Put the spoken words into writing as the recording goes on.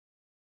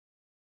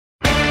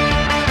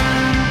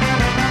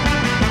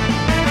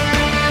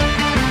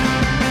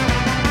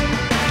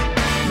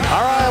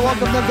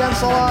Welcome to Against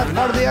the Odds,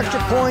 part of the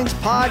Extra Points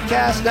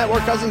Podcast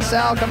Network. Cousin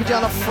Sal coming to you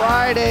on a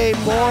Friday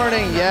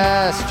morning.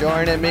 Yes,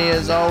 joining me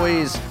as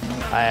always,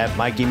 I have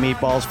Mikey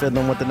Meatballs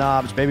fiddling with the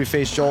knobs,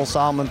 babyface Joel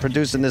Solomon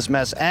producing this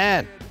mess,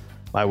 and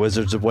my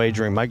wizards of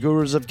wagering, my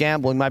gurus of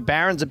gambling, my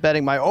barons of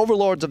betting, my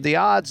overlords of the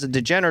odds, the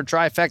degenerate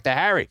trifecta,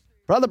 Harry,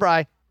 Brother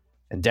Bry,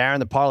 and Darren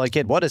the Parlay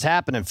Kid. What is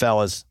happening,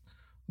 fellas?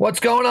 What's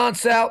going on,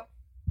 Sal?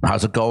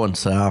 How's it going,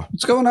 Sal?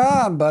 What's going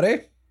on,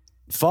 buddy?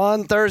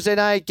 Fun Thursday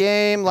night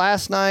game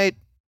last night.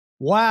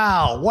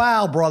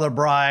 Wow, Brother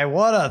Bry.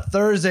 What a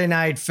Thursday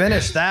night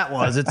finish that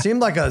was. It seemed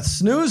like a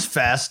snooze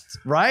fest,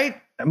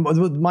 right?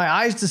 With my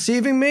eyes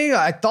deceiving me,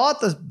 I thought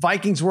the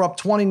Vikings were up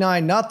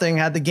 29-0,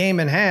 had the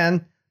game in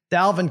hand.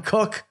 Dalvin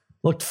Cook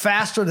looked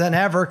faster than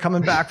ever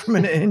coming back from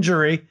an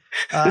injury.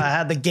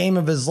 Had the game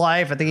of his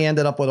life. I think he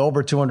ended up with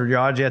over 200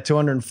 yards. He had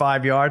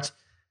 205 yards.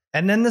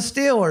 And then the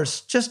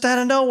Steelers, just out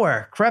of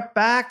nowhere, crept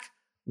back.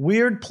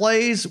 Weird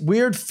plays,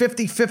 weird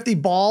 50-50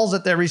 balls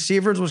that their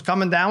receivers was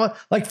coming down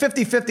with. Like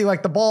 50-50,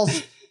 like the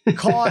ball's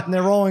caught and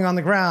they're rolling on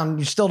the ground.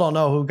 You still don't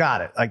know who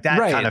got it. Like that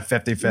kind of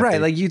 50-50.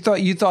 Right, like you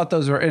thought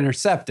those were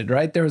intercepted,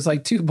 right? There was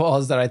like two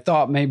balls that I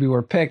thought maybe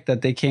were picked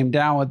that they came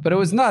down with. But it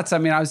was nuts. I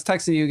mean, I was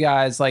texting you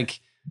guys like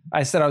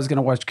I said I was going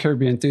to watch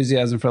Curb Your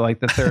Enthusiasm for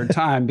like the third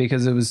time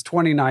because it was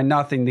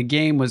 29-0. The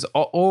game was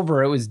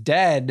over. It was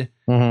dead.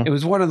 Mm-hmm. It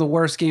was one of the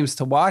worst games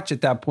to watch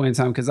at that point in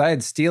time because I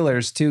had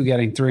Steelers too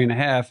getting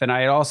 3.5, and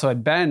I also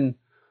had Ben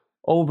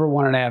over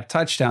 1.5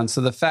 touchdowns.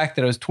 So the fact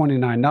that it was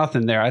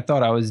 29-0 there, I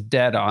thought I was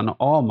dead on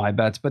all my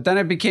bets. But then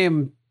it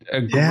became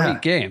a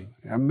great game.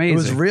 Amazing. It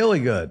was really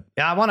good.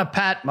 Yeah, I want to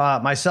pat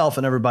myself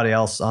and everybody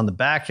else on the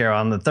back here.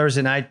 On the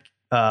Thursday night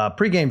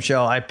pregame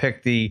show, I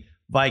picked the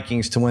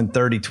Vikings to win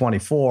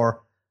 30-24.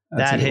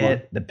 That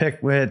hit. The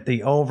pick hit.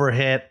 The over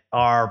hit.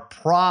 Our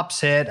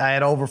props hit. I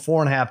had over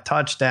 4.5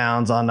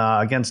 touchdowns on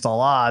Against All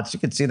Odds. You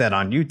can see that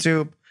on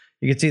YouTube.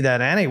 You can see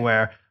that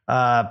anywhere.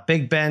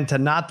 Big Ben to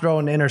not throw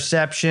an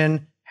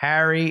interception.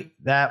 Harry,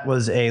 that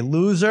was a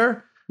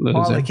loser.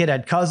 The kid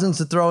had Cousins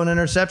to throw an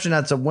interception.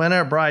 That's a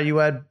winner. Brian, you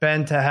had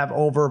Ben to have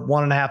over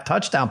 1.5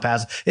 touchdown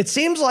passes. It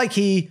seems like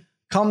he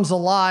comes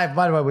alive.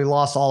 By the way, we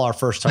lost all our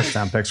first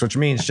touchdown picks, which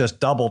means just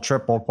double,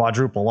 triple,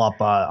 quadruple up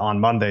on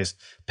Monday's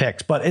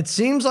picks. But it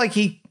seems like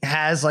he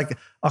has like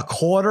a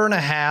quarter and a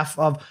half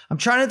of, I'm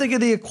trying to think of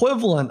the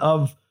equivalent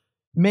of,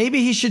 maybe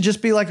he should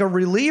just be like a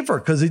reliever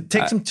because it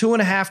takes him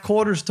 2.5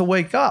 quarters to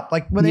wake up.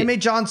 Like when they made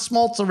John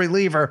Smoltz a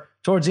reliever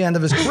towards the end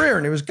of his career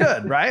and he was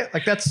good, right?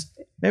 Like that's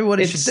maybe what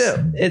he should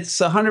do. It's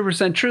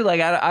 100% true.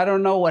 Like I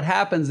don't know what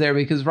happens there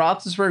because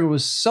Roethlisberger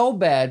was so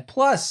bad.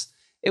 Plus,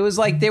 it was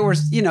like they were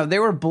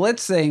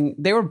blitzing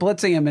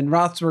him, and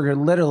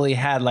Roethlisberger literally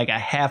had like a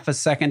half a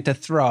second to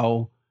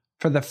throw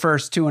for the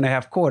first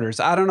 2.5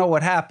 quarters. I don't know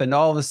what happened.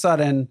 All of a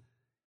sudden,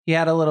 he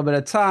had a little bit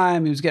of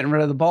time. He was getting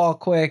rid of the ball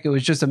quick. It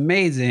was just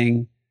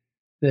amazing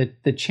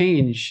the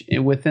change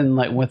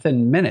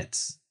within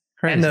minutes.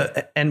 Crazy.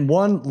 And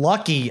one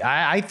lucky,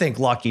 I think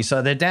lucky.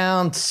 So they're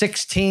down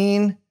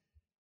 16.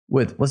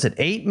 With, was it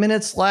 8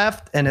 minutes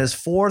left and his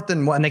 4th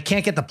and 1, and they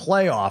can't get the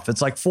playoff.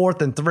 It's like 4th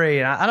and 3.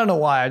 And I don't know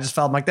why. I just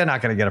felt like they're not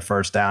going to get a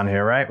first down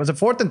here, right? Was it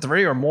 4th and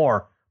 3 or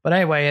more? But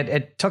anyway,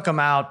 it took them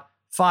out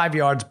 5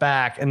 yards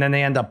back and then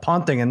they end up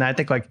punting. And I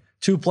think like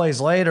 2 plays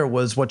later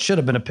was what should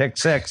have been a pick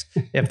six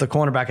if the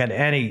cornerback had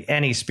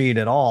any speed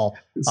at all.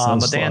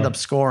 But they end up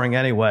scoring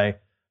anyway.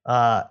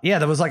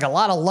 There was like a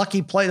lot of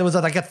lucky play. There was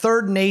like a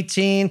 3rd and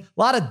 18, a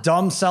lot of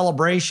dumb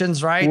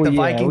celebrations, right? Well, the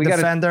Viking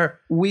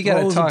defender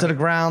throws him to the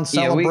ground,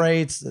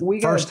 celebrates. We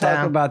got to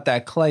talk about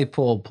that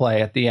Claypool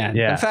play at the end.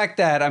 Yeah. The fact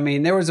that, I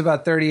mean, there was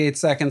about 38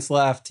 seconds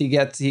left. He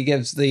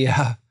gives the,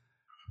 I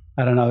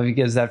don't know if he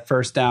gives that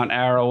first down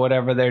arrow,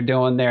 whatever they're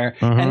doing there.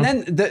 Mm-hmm. And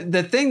then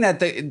the thing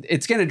that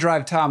it's going to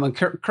drive Tomlin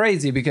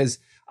crazy because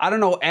I don't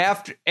know,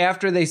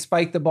 after they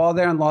spiked the ball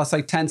there and lost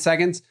like 10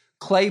 seconds,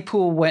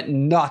 Claypool went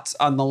nuts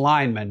on the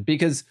lineman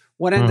because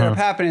what ended up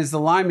happening is the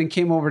lineman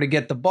came over to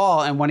get the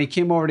ball. And when he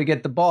came over to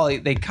get the ball,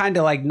 they kind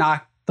of like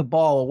knocked the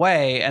ball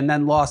away and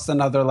then lost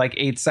another like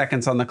 8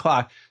 seconds on the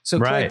clock. So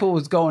Claypool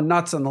was going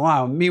nuts on the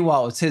line.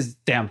 Meanwhile, it's his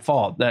damn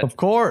fault. Of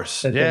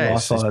course. They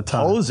lost all the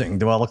time. Posing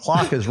while the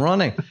clock is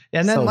running.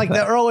 And then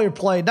the earlier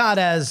play, not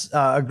as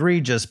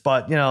egregious,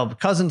 but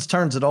Cousins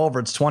turns it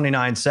over. It's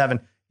 29-7.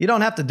 You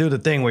don't have to do the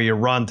thing where you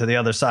run to the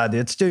other side.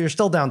 You're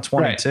still down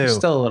 22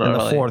 still a little in the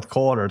early. 4th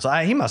quarter. So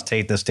he must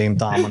hate this team,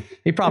 Tomlin.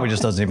 He probably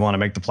just doesn't even want to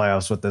make the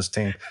playoffs with this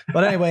team.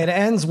 But anyway, it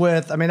ends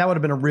with, that would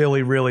have been a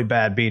really, really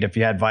bad beat if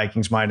you had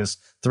Vikings minus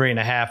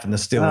 3.5 and the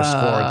Steelers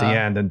score at the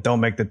end and don't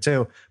make the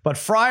 2. But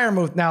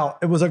Freiermuth, now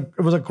it was a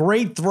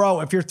great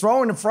throw. If you're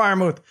throwing to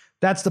Freiermuth,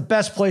 that's the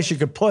best place you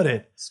could put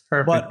it.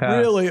 But pass.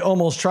 Really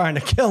almost trying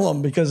to kill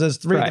him because there's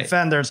 3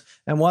 defenders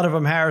and one of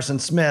them, Harrison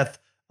Smith,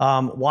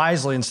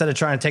 wisely, instead of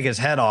trying to take his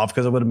head off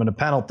because it would have been a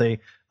penalty,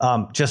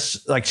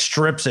 just like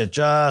strips it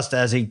just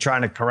as he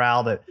trying to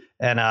corral it,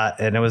 and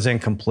it was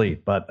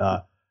incomplete.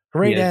 But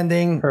great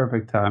ending,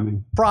 perfect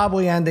timing,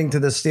 probably ending to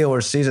the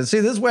Steelers season. See,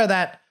 this is where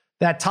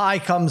that tie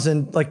comes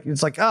in. Like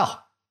it's like, oh,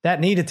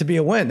 that needed to be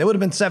a win. It would have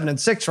been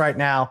 7-6 right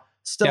now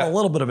still a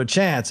little bit of a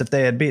chance if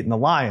they had beaten the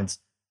Lions.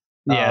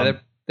 Yeah,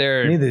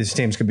 they're neither of these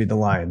teams could beat the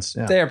Lions.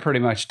 Yeah. They're pretty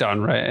much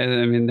done, right?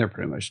 I mean, they're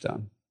pretty much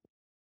done.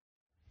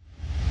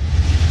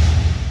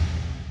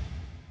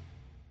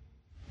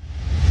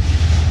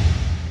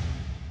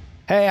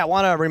 Hey, I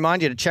want to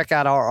remind you to check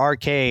out our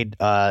arcade,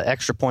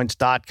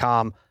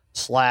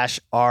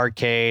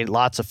 extrapoints.com/arcade.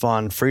 Lots of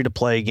fun,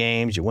 free-to-play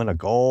games. You win a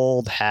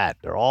gold hat.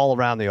 They're all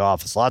around the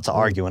office. Lots of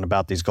arguing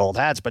about these gold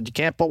hats, but you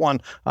can't put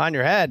one on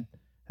your head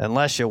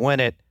unless you win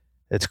it.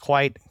 It's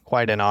quite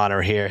an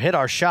honor here. Hit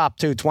our shop,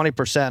 too,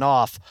 20%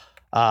 off.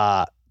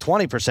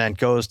 20%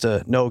 goes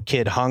to No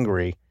Kid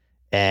Hungry,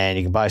 and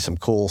you can buy some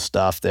cool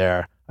stuff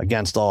there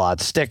against all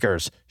odds.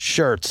 Stickers,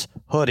 shirts,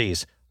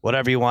 hoodies,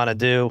 whatever you want to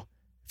do.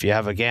 If you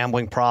have a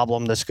gambling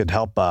problem, this could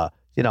help,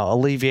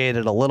 alleviate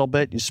it a little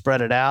bit. You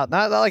spread it out.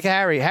 Not like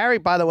Harry. Harry,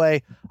 by the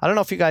way, I don't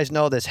know if you guys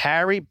know this.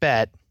 Harry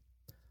bet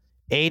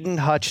Aiden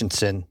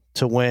Hutchinson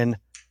to win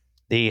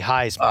the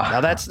Heisman.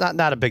 Now, that's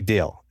not a big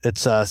deal.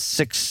 It's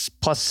 6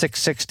 plus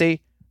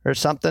 660 or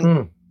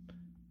something.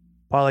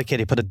 Parlay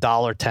Kid, he put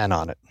 $1.10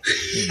 on it.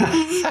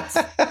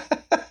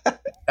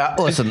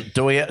 Listen,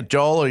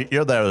 Joel,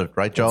 you're there,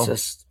 right, Joel?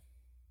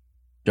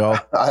 Joel?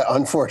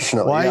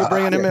 Unfortunately. Why are you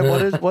bringing him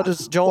in? What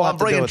is Joel? Well, I'm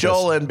bringing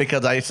Joel in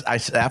because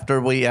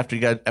after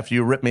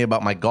you ripped me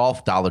about my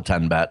golf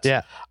 $1.10 bets.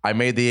 Yeah. I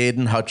made the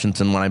Aiden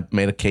Hutchinson when I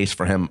made a case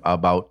for him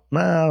about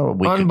a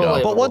week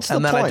ago. But what's the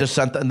point?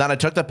 And then I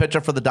took the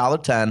picture for the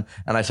 $1.10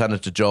 and I sent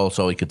it to Joel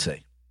so he could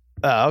see.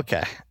 Oh,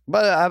 okay.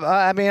 But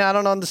I mean, I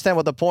don't understand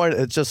what the point.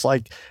 It's just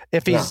like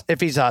if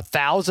he's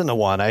 1,000 to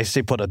 1, I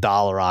see put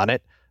 $1 on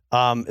it.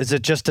 Is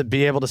it just to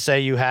be able to say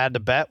you had to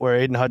bet where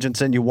Aiden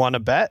Hutchinson you won a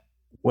bet?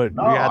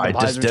 I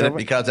just did it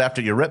because after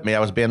you ripped me,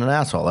 I was being an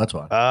asshole. That's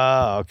why.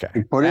 Oh, okay.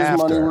 He put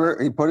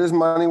his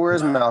money where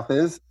his mouth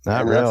is.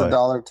 Not really. That's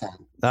 $1.10.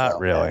 Not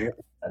really.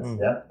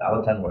 Yeah,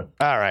 $1.10 worth.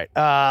 All right.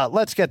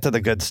 Let's get to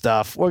the good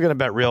stuff. We're gonna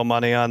bet real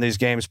money on these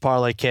games,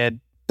 Parlay Kid.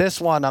 This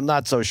one I'm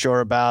not so sure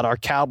about. Our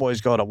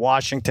Cowboys go to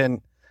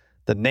Washington,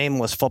 the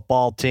nameless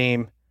football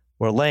team.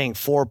 We're laying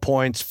 4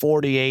 points.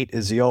 48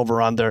 is the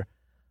over/under.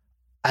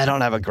 I don't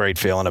have a great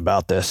feeling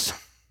about this.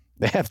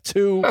 They have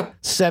 2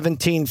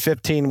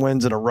 17-15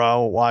 wins in a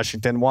row.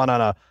 Washington won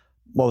on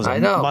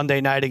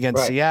Monday night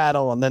against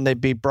Seattle, and then they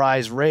beat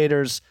Bry's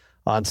Raiders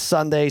on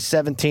Sunday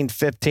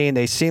 17-15.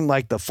 They seem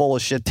like the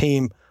fullest shit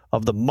team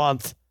of the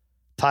month.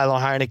 Tyler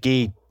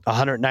Heineke,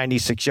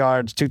 196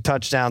 yards, 2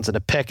 touchdowns, and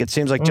a pick. It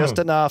seems like just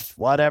enough,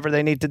 whatever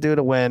they need to do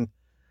to win.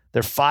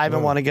 They're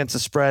 5-1 against the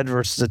spread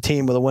versus a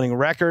team with a winning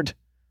record.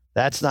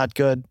 That's not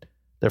good.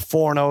 They're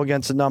 4-0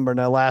 against the number in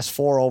their last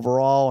 4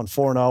 overall and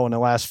 4-0 in their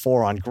last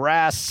 4 on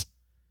grass.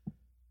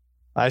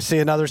 I see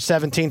another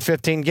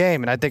 17-15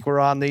 game, and I think we're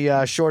on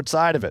the short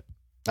side of it.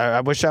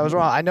 I wish I was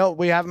wrong. I know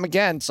we have them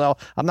again, so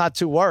I'm not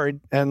too worried.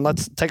 And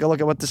let's take a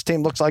look at what this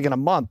team looks like in a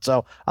month.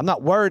 So I'm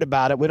not worried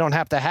about it. We don't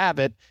have to have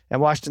it,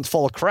 and Washington's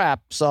full of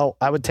crap, so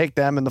I would take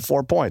them in the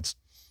 4 points.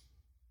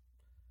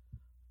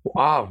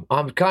 Wow,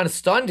 I'm kind of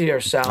stunned here,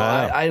 Sal.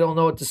 I don't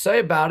know what to say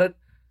about it.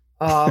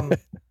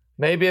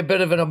 Maybe a bit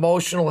of an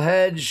emotional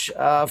hedge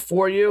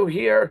for you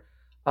here.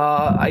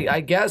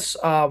 I guess.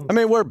 I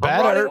mean, we're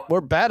better.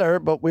 We're better,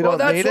 but we don't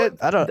need it.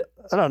 I don't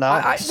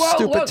know.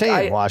 Stupid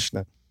team,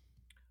 Washington.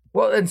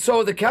 Well, and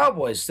so are the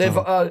Cowboys.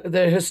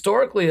 They're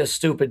historically a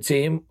stupid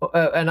team,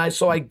 and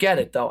I get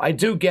it though. I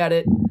do get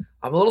it.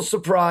 I'm a little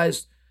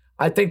surprised.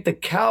 I think the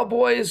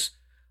Cowboys.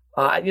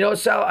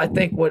 Sal, I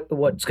think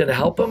what's going to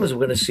help them is we're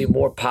going to see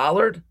more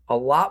Pollard, a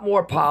lot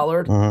more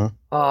Pollard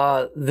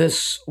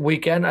this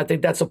weekend. I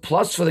think that's a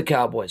plus for the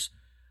Cowboys.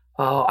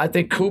 I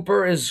think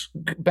Cooper is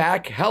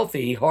back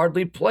healthy. He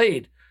hardly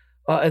played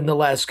in the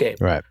last game.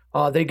 Right.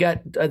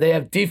 They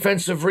have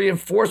defensive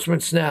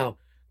reinforcements now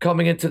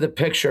coming into the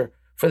picture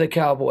for the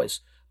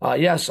Cowboys.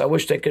 Yes, I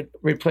wish they could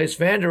replace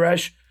Van Der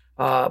Esch,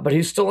 but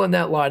he's still in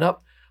that lineup.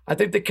 I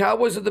think the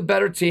Cowboys are the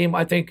better team.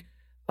 I think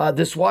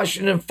this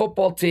Washington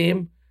football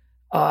team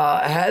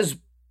has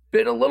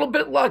been a little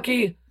bit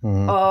lucky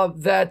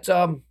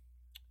that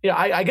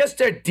I guess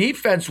their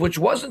defense, which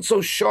wasn't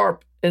so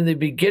sharp in the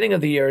beginning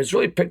of the year, has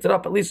really picked it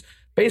up, at least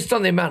based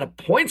on the amount of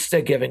points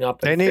they're giving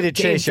up. They needed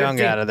Chase Young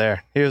out of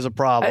there. He was a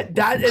problem.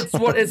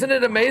 Isn't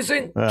it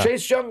amazing? Yeah.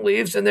 Chase Young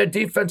leaves and their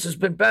defense has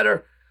been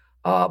better.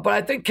 But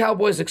I think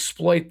Cowboys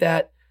exploit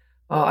that.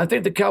 I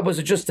think the Cowboys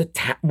are just a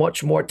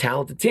much more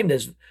talented team.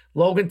 There's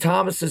Logan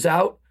Thomas is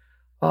out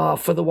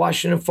for the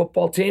Washington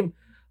football team.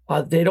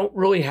 They don't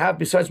really have,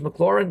 besides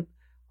McLaurin,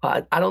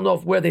 I don't know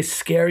where they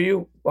scare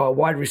you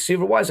wide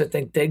receiver-wise. I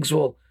think Diggs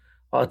will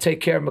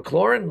take care of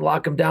McLaurin,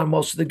 lock him down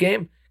most of the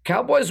game.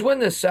 Cowboys win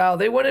this, Sal.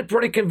 They win it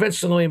pretty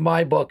convincingly in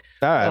my book.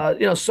 All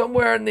right.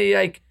 Somewhere in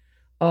the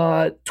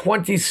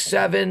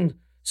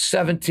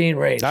 27-17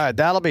 range. All right,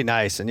 that'll be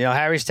nice. And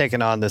Harry's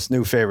taking on this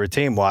new favorite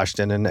team,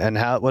 Washington, and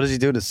what does he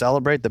do to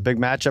celebrate the big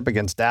matchup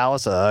against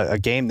Dallas, a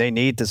game they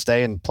need to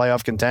stay in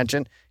playoff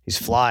contention? He's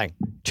flying,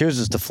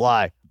 chooses to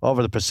fly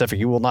over the Pacific.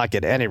 You will not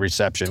get any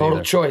reception. Total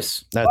either.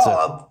 choice. That's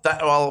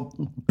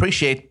it.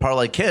 Appreciate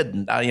Parlay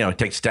Kid. He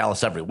takes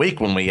Dallas every week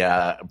when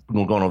we're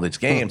going over these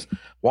games.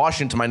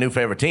 Washington, my new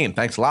favorite team.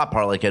 Thanks a lot,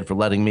 Parlay Kid, for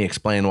letting me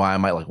explain why I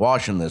might like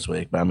Washington this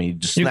week. But I mean,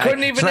 you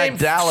couldn't even name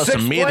Dallas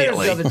 6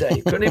 immediately. players the other day.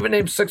 You couldn't even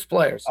name 6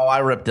 players. Oh, I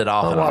ripped it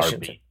off in a Washington.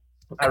 heartbeat.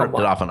 I ripped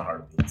it off in a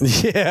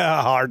heartbeat.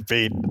 Yeah,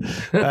 heartbeat.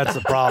 That's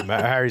the problem.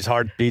 Harry's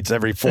heart beats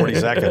every 40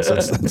 seconds.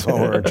 That's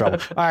when we're in trouble.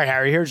 All right,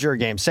 Harry, here's your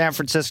game. San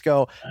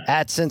Francisco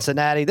at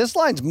Cincinnati. This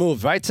line's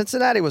moved, right?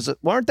 Cincinnati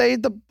weren't they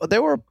they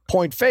were a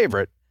point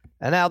favorite,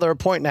 and now they're a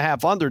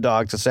 1.5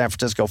 underdog to San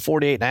Francisco.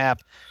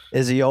 48.5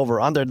 is the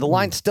over under. The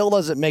line still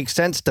doesn't make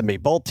sense to me.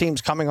 Both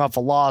teams coming off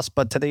a loss,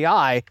 but to the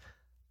eye,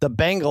 the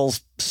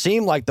Bengals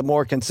seem like the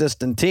more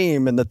consistent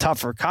team in the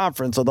tougher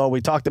conference, although we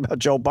talked about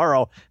Joe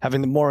Burrow having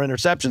the more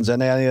interceptions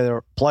than any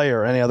other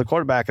player, any other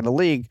quarterback in the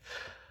league.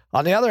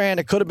 On the other hand,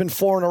 it could have been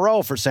 4 in a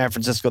row for San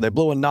Francisco. They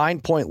blew a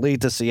 9-point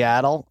lead to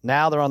Seattle.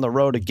 Now they're on the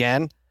road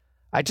again.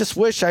 I just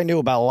wish I knew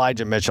about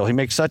Elijah Mitchell. He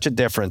makes such a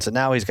difference, and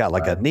now he's got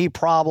like a knee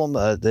problem.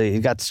 He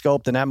got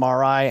scoped an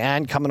MRI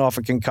and coming off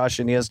a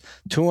concussion. He has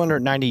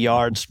 290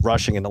 yards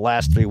rushing in the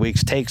last 3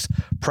 weeks, takes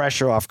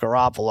pressure off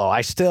Garoppolo.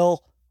 I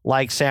still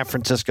like San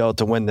Francisco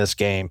to win this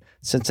game.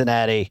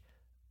 Cincinnati,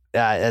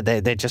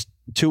 they just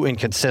too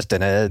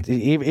inconsistent.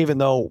 Even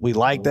though we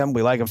like them,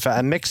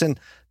 And Mixon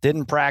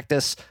didn't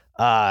practice.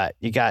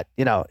 You got,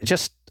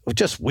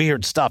 just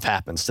weird stuff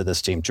happens to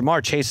this team.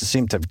 Jamar Chase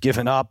seemed to have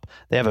given up.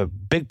 They have a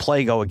big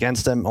play go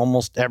against them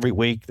almost every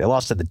week. They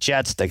lost to the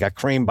Jets. They got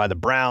creamed by the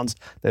Browns.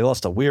 They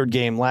lost a weird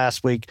game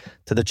last week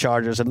to the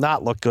Chargers. Have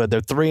not looked good. They're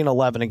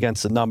 3-11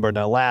 against the number.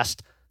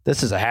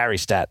 This is a Harry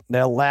stat.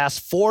 Their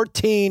last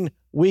 14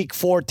 Week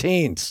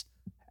 14s.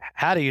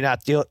 How do you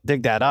not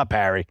dig that up,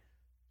 Harry?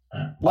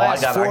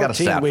 Last I got a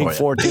stat Week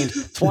for you. 14,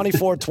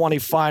 24-20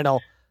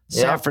 final.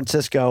 San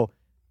Francisco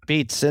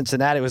beat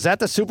Cincinnati. Was that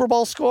the Super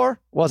Bowl score?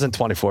 Wasn't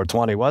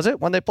 24-20, was it,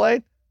 when they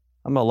played?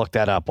 I'm going to look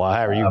that up while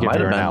Harry, you give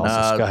your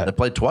analysis. Go ahead. They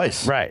played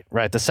twice.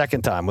 Right. The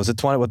second time. Was it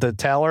 20 with the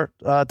Taylor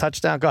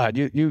touchdown? Go ahead.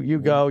 You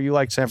go. You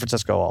like San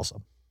Francisco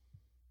also.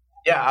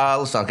 Yeah,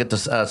 listen, I'll get to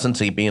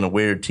Cincy being a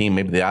weird team,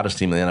 maybe the oddest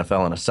team in the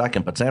NFL in a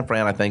second. But San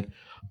Fran, I think,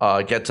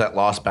 gets that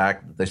loss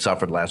back that they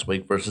suffered last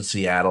week versus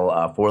Seattle.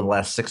 For the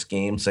last 6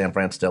 games, San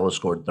Fran still has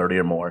scored 30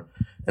 or more.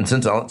 And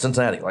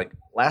Cincinnati, like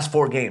last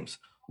 4 games,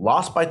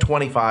 lost by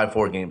 25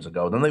 4 games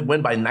ago. Then they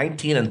win by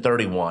 19 and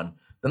 31.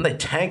 Then they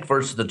tank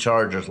versus the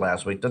Chargers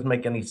last week. Doesn't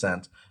make any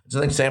sense. I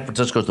think San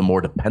Francisco is the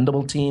more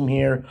dependable team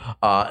here.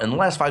 In the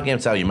last 5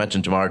 games, Sal, you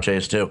mentioned Jamar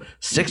Chase too.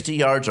 60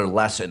 yards or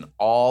less in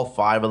all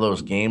 5 of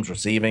those games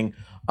receiving.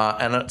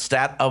 And a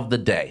stat of the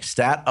day,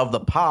 stat of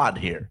the pod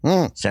here.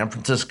 San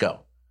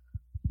Francisco,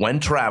 when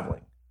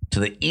traveling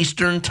to the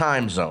Eastern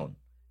time zone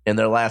in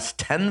their last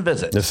 10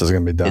 visits, this is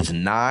going to be done. Is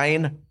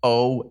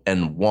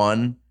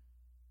 9-0-1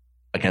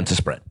 against the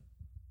spread.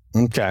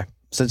 Okay.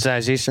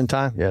 Cincinnati's Eastern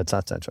time? Yeah, it's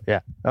not Central. Yeah.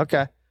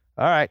 Okay.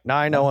 All right.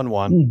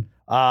 9-0-1.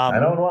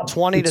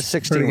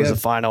 20-16 was the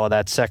final of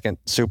that second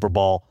Super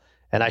Bowl.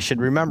 And I should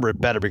remember it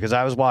better because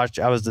I was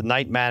the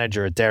night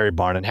manager at Dairy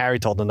Barn, and Harry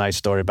told a nice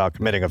story about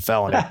committing a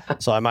felony.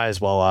 So I might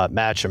as well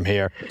match him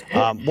here.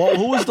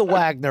 Who was the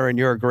Wagner in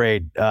your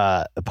grade,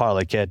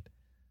 Parlay Kid?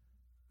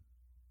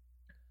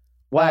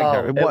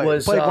 Wagner.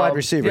 Played wide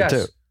receiver,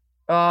 too.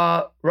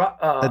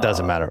 It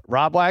doesn't matter.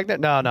 Rob Wagner?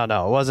 No.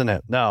 It wasn't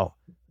it. No.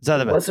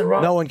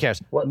 No one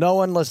cares. What? No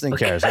one listening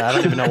cares. I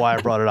don't even know why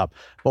I brought it up.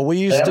 But we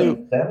used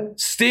to.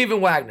 Stephen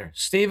Wagner.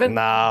 Stephen?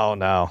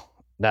 No.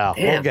 Damn.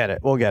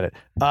 We'll get it.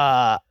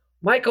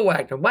 Michael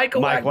Wagner. Mike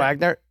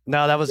Wagner?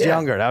 No, that was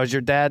younger. That was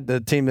your dad, the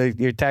team that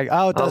you tagged.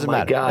 Oh, it doesn't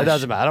matter. Gosh. It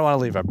doesn't matter. I don't want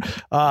to leave him.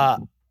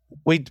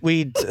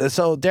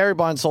 So Dairy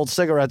Barn sold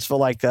cigarettes for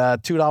like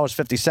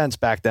 $2.50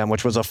 back then,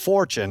 which was a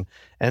fortune.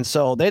 And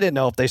so they didn't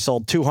know if they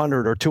sold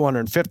 200 or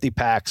 250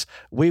 packs.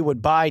 We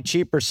would buy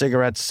cheaper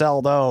cigarettes,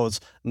 sell those,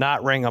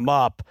 not ring them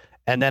up.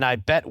 And then I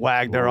bet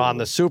Wagner on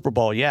the Super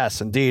Bowl. Yes,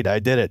 indeed, I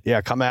did it.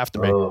 Yeah, come after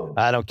me.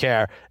 I don't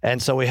care.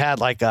 And so we had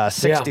like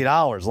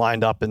 $60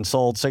 lined up and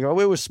sold cigarettes.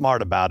 We were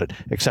smart about it,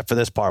 except for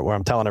this part where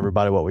I'm telling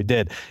everybody what we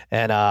did.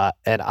 And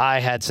I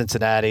had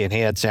Cincinnati, and he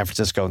had San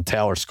Francisco, and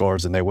Taylor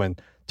scores, and they win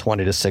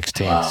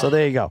 20-16. So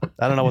there you go.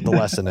 I don't know what the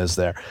lesson is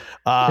there.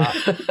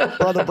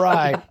 Brother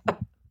Bry,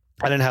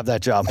 I didn't have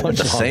that job much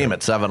longer. Same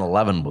at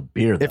 7-Eleven with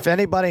beer, though. If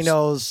anybody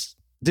knows,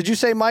 did you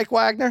say Mike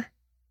Wagner?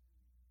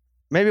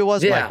 Maybe it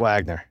was Mike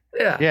Wagner.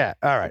 Yeah.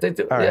 All right.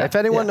 All right. If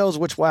anyone knows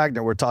which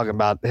Wagner we're talking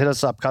about, hit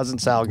us up, Cousin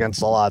Sal Against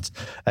the Odds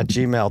at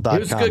gmail.com. He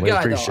was a good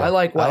guy, though. I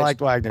like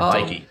Wagner.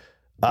 Mikey.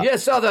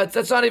 So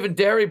that's not even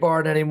Dairy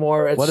Barn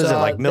anymore. It's, what is it,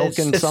 like milk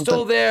and it's something? It's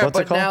still there, What's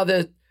but now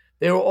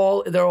they're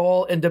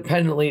all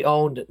independently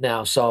owned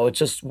now. So it's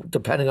just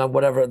depending on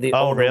whatever the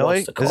owner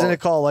wants to call Isn't it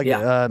called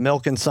like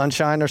Milk and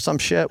Sunshine or some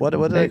shit? What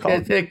do they call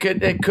it?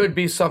 It could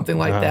be something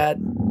like that,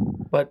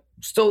 but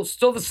still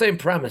the same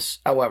premise,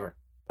 however.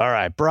 All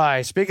right,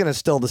 Bri, speaking of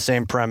still the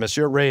same premise,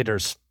 your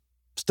Raiders,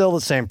 still the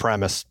same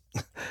premise.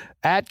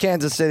 At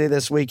Kansas City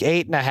this week,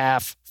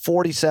 8.5,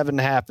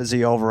 47.5 is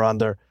the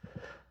over-under.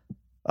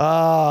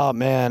 Oh,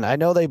 man. I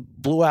know they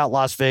blew out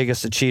Las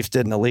Vegas. The Chiefs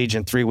did in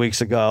Allegiant 3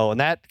 weeks ago, and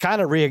that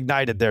kind of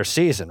reignited their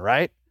season,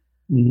 right?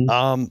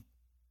 Mm-hmm.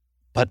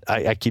 But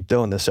I keep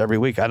doing this every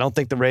week. I don't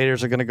think the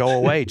Raiders are going to go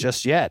away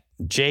just yet.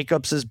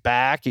 Jacobs is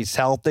back. He's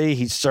healthy.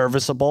 He's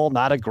serviceable.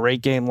 Not a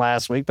great game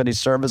last week, but he's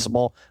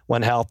serviceable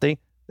when healthy.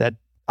 That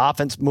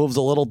offense moves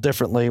a little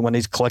differently when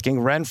he's clicking.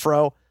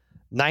 Renfro,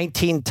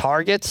 19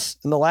 targets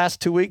in the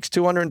last 2 weeks,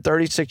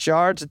 236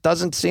 yards. It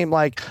doesn't seem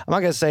like, I'm not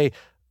going to say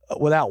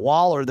without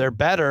Waller, they're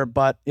better,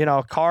 but,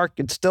 Carr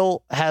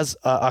still has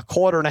a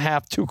quarter and a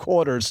half, 2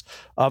 quarters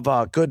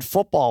of good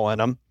football in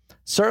him.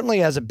 Certainly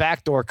has a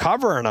backdoor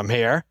cover in him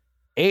here.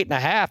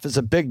 8.5 is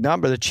a big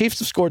number. The Chiefs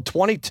have scored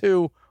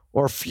 22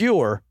 or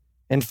fewer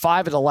in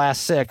 5 of the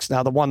last 6.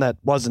 Now, the one that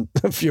wasn't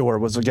fewer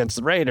was against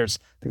the Raiders.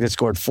 I think they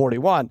scored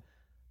 41.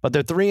 But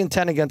they're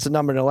 3-10 against the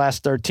number in the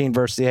last 13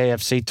 versus the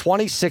AFC.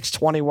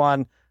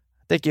 26-21. I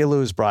think you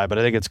lose, Brian, but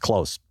I think it's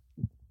close.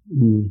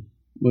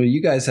 Well,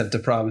 you guys have to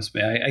promise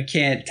me. I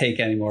can't take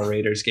any more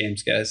Raiders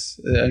games, guys.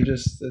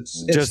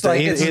 It's like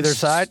either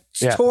side.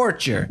 It's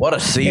torture. What a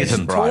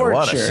season, Brian!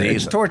 What a season!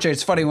 It's torture.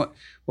 It's funny.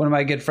 One of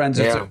my good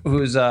friends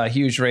who's a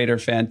huge Raider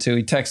fan too.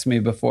 He texted me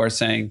before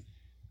saying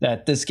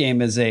that this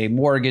game is a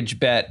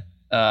mortgage bet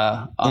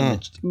on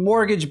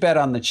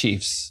the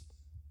Chiefs.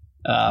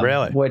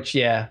 Really? Which,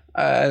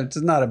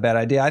 it's not a bad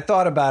idea. I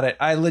thought about it.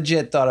 I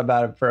legit thought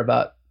about it for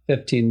about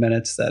 15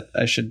 minutes that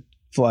I should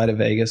fly to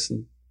Vegas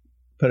and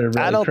put it. Really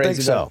I don't crazy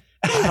think so.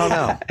 I don't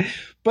know.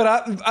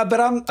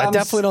 I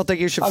definitely don't think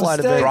you should fly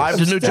to Vegas. Drive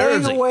to New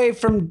Jersey. Staying away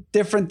from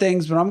different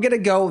things, but I'm going to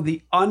go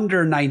the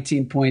under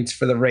 19 points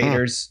for the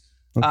Raiders.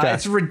 Okay.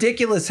 It's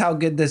ridiculous how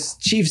good this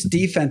Chiefs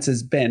defense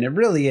has been. It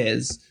really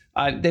is.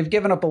 They've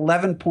given up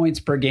 11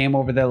 points per game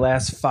over their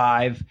last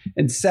 5,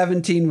 and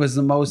 17 was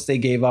the most they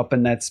gave up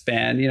in that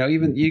span.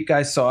 Even you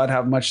guys saw it,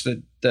 how much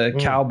the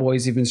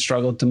Cowboys even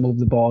struggled to move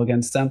the ball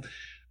against them.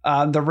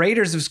 The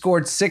Raiders have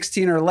scored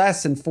 16 or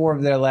less in 4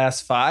 of their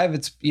last 5.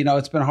 It's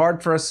been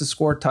hard for us to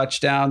score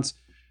touchdowns.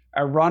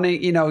 Our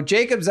running,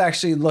 Jacobs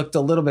actually looked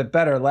a little bit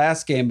better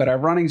last game, but our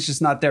running is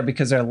just not there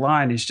because our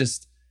line is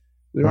just,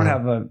 we don't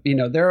have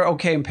they're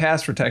okay in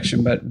pass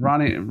protection, but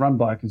run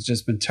block has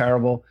just been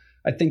terrible.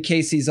 I think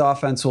KC's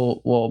offense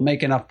will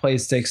make enough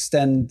plays to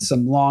extend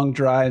some long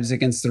drives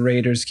against the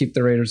Raiders, keep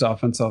the Raiders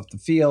offense off the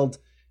field.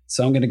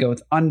 So I'm going to go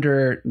with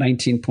under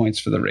 19 points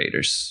for the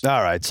Raiders.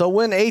 All right. So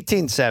win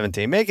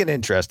 18-17. Make it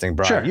interesting,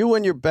 Brian. Sure. You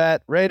win your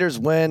bet. Raiders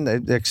win.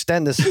 They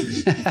extend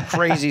this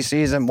crazy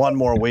season one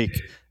more week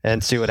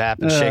and see what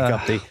happens. Shake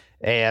up the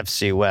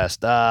AFC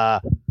West.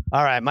 All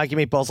right, Mikey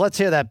Meatballs, let's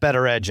hear that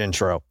Better Edge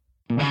intro.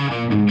 You get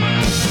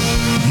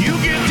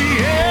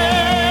the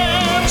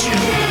edge.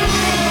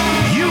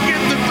 You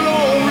get the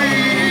glory.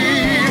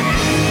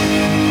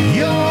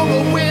 You're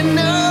a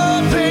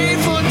winner. Pay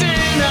for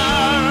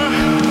dinner.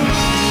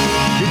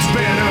 It's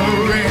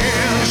Better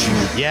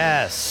Edge.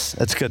 Yes,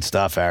 that's good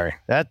stuff, Harry.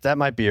 That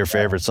might be your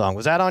favorite song.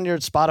 Was that on your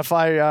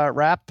Spotify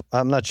rap?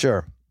 I'm not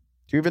sure.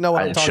 Do you even know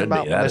what I'm talking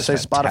about when I say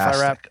Spotify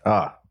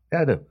rap?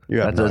 Yeah, I do.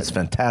 That's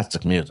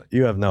fantastic music.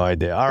 You have no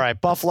idea. All right,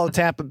 Buffalo,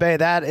 Tampa Bay.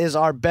 That is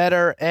our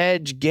Better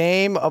Edge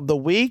game of the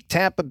week.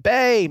 Tampa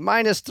Bay,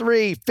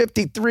 -3,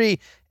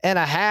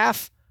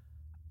 53.5.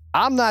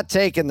 I'm not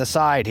taking the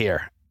side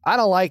here. I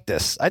don't like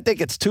this. I think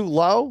it's too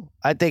low.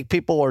 I think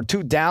people are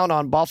too down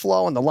on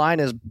Buffalo, and the line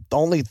is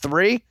only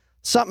 3.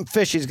 Something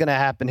fishy is going to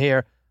happen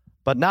here,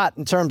 but not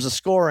in terms of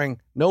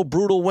scoring. No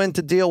brutal win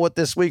to deal with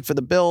this week for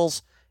the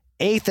Bills.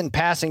 8th in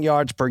passing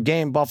yards per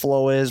game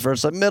Buffalo is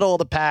versus the middle of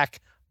the pack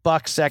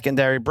Bucs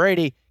secondary.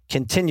 Brady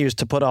continues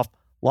to put off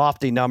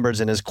lofty numbers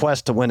in his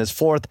quest to win his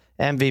 4th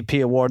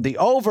MVP award. The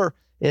over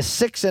is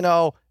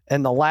 6-0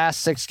 in the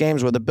last 6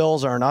 games where the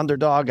Bills are an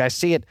underdog. I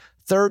see it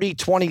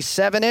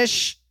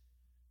 30-27-ish.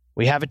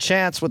 We have a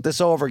chance with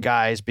this over,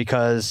 guys,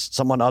 because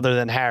someone other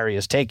than Harry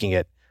is taking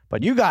it.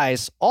 But you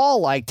guys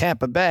all like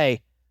Tampa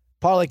Bay.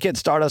 Parlay Kid,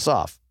 start us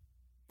off.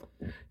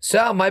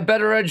 Sal, my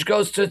Better Edge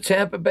goes to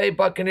Tampa Bay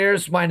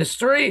Buccaneers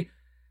 -3.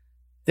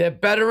 They're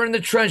better in the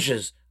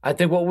trenches. I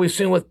think what we've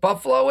seen with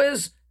Buffalo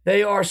is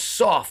they are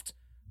soft.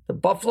 The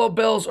Buffalo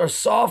Bills are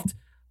soft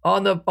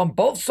on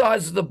both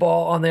sides of the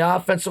ball, on the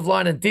offensive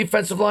line and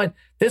defensive line.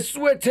 This is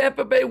where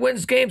Tampa Bay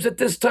wins games at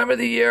this time of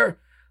the year.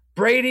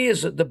 Brady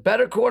is the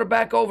better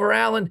quarterback over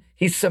Allen.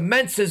 He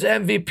cements his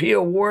MVP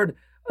award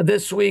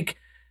this week.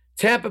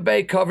 Tampa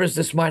Bay covers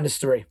this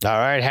 -3. All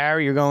right,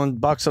 Harry, you're going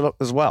Bucs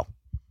as well.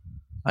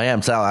 I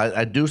am, Sal.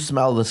 I do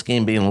smell this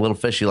game being a little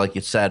fishy, like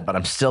you said, but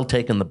I'm still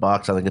taking the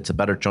Bucs. I think it's a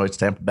better choice.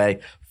 Tampa Bay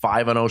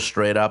 5-0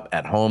 straight up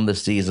at home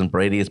this season.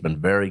 Brady has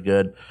been very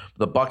good.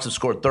 The Bucs have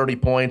scored 30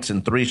 points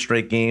in 3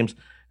 straight games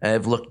and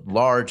have looked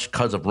large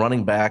because of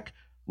running back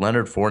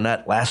Leonard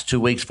Fournette. Last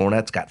 2 weeks,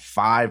 Fournette's got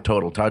 5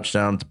 total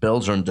touchdowns.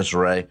 Bills are in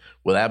disarray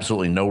with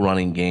absolutely no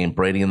running game.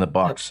 Brady and the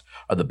Bucs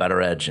are the better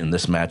edge in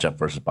this matchup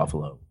versus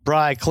Buffalo.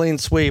 Bry, clean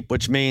sweep,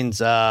 which means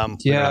we're gonna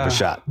have a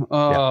shot.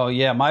 Oh,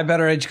 yeah. My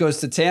better edge goes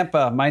to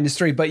Tampa,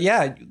 -3. But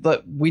yeah,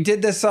 look, we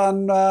did this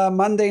on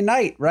Monday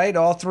night, right?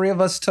 All three of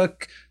us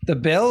took the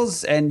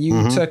Bills, and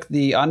you took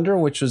the under,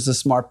 which was a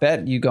smart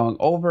bet. You going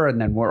over,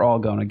 and then we're all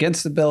going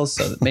against the Bills.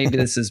 So maybe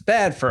this is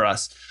bad for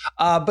us.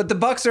 But the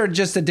Bucs are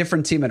just a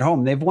different team at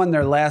home. They've won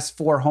their last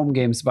 4 home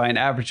games by an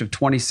average of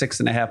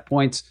 26.5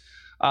 points.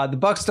 The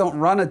Bucs don't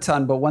run a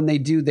ton, but when they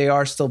do, they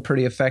are still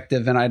pretty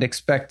effective. And I'd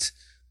expect,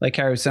 like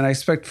Harry was saying, I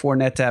expect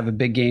Fournette to have a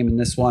big game in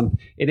this one.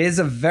 It is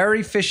a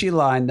very fishy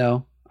line,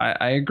 though.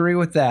 I agree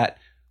with that.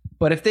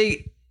 But if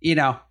they,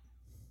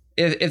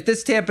 if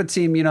this Tampa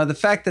team, the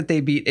fact that they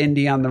beat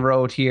Indy on the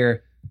road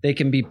here, they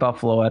can beat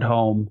Buffalo at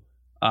home,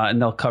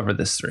 and they'll cover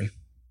this 3.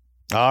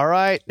 All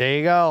right, there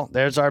you go.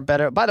 There's our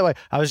better. By the way,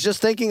 I was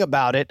just thinking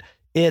about it.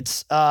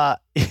 It's,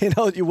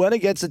 you went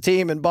against a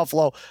team in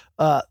Buffalo.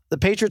 The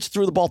Patriots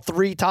threw the ball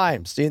 3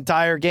 times the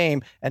entire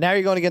game. And now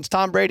you're going against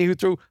Tom Brady, who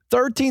threw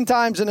 13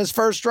 times in his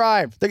first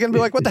drive. They're going to be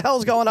like, what the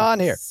hell's going on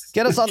here?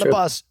 Get us on the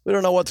bus. We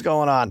don't know what's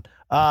going on.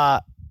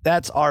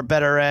 That's our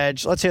better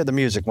edge. Let's hear the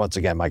music once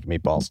again, Mike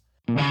Meatballs.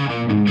 You get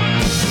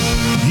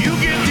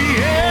the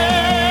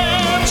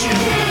edge.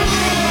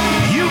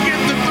 You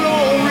get the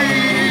glory.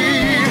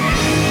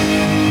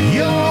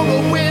 You're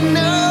a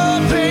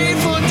winner. Pay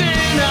for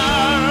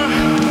dinner.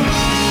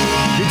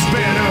 It's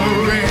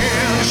better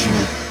edge.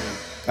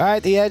 All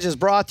right, the Edge is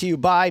brought to you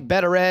by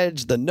Better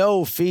Edge, the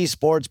no-fee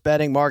sports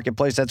betting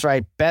marketplace. That's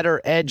right,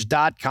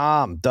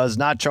 BetterEdge.com does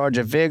not charge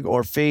a vig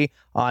or fee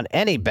on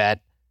any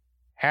bet.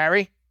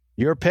 Harry,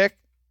 your pick?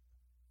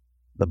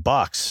 The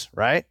Bucs,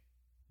 right?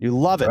 You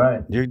love it.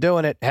 Right. You're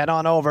doing it. Head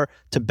on over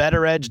to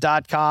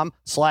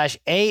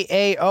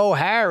BetterEdge.com/AAO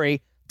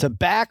Harry to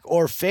back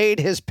or fade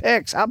his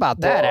picks. How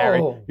about that,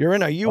 Harry? You're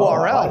in a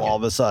URL all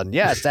of a sudden.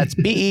 Yes, that's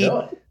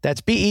BETTOR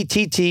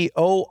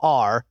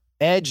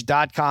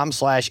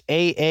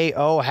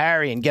edge.com/AAO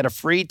Harry and get a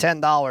free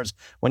 $10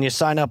 when you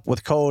sign up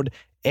with code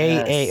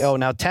AAO.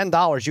 Now,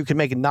 $10, you can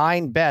make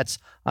 9 bets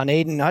on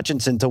Aiden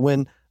Hutchinson to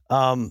win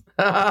Heisman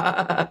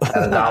at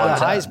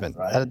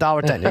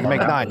 $1.10. You can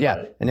make 9,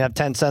 and you have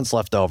 10 cents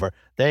left over.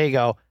 There you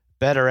go,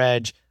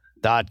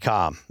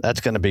 betteredge.com.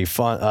 That's going to be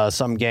fun.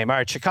 Some game. All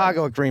right,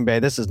 Chicago at Green Bay.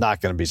 This is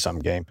not going to be some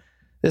game.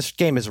 This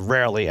game is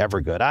rarely ever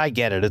good. I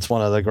get it. It's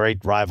one of the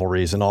great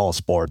rivalries in all of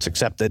sports,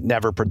 except it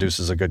never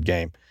produces a good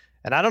game.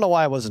 And I don't know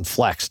why it wasn't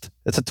flexed.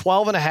 It's a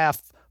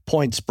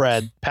 12.5-point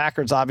spread.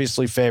 Packers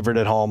obviously favored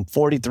at home.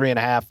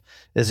 43.5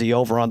 is the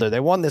over-under.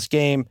 They won this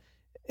game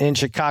in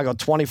Chicago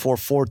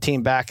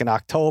 24-14 back in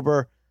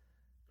October.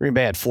 Green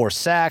Bay had 4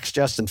 sacks.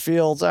 Justin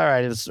Fields, all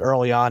right, it was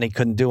early on. He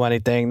couldn't do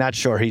anything. Not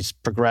sure he's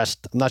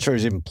progressed. I'm not sure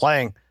he's even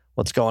playing.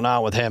 What's going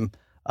on with him?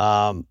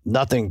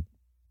 Nothing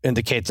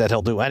indicates that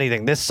he'll do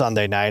anything this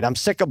Sunday night. I'm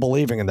sick of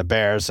believing in the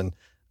Bears, and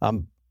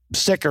I'm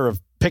sicker of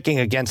picking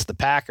against the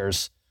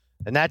Packers.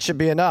 And that should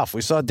be enough.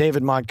 We saw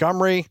David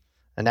Montgomery,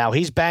 and now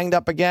he's banged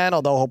up again,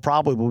 although he'll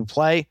probably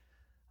play.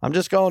 I'm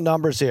just going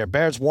numbers here.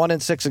 Bears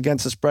 1-6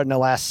 against the spread in the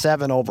last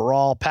 7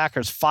 overall.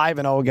 Packers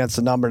 5-0 against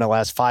the number in the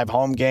last 5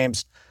 home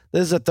games.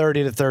 This is a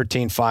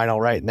 30-13 final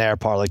right in there,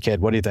 Parlay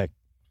Kid. What do you think?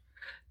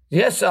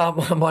 Yes,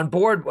 I'm on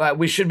board.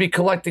 We should be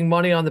collecting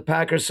money on the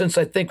Packers since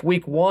I think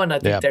week 1. I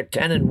think they're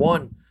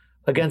 10-1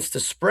 against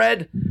the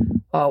spread.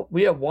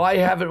 Why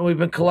haven't we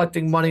been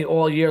collecting money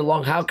all year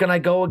long? How can I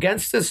go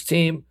against this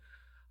team?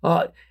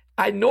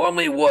 I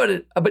normally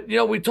would, but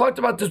we talked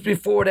about this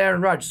before with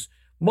Aaron Rodgers.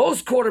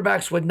 Most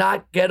quarterbacks would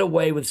not get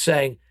away with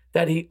saying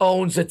that he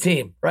owns a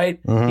team,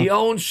 right? Mm-hmm. He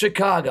owns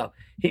Chicago.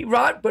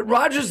 But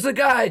Rodgers is the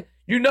guy,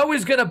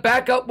 he's going to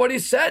back up what he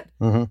said.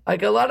 Mm-hmm.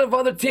 Like a lot of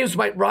other teams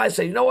might rise,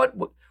 say, you know what,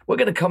 we're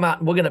going to come out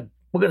and we're going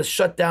to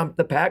shut down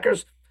the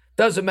Packers.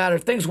 Doesn't matter.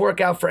 If things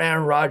work out for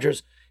Aaron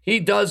Rodgers,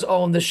 he does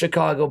own the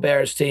Chicago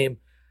Bears team.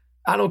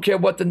 I don't care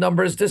what the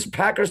number is. This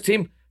Packers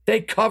team, they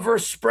cover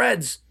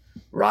spreads.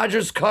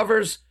 Rodgers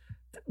covers.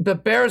 The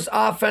Bears'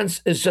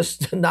 offense is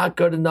just not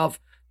good enough.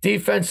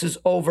 Defense is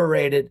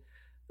overrated.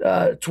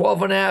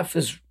 12.5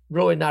 is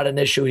really not an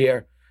issue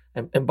here.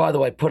 And by the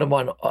way, put him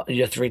on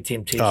your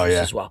 3-team teams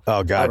as well.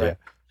 Oh, God, right.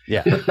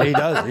 Yeah, he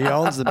does. He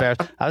owns the Bears.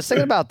 I was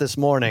thinking about this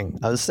morning.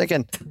 I don't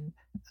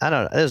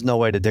know. There's no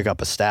way to dig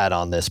up a stat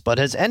on this, but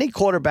has any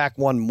quarterback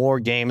won more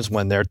games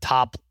when their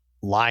top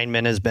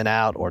lineman has been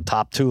out or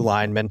top 2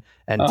 linemen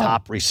and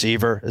top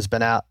receiver has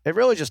been out? It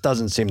really just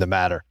doesn't seem to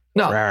matter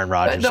for Aaron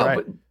Rodgers,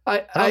 right?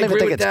 But I don't even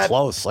think it's that.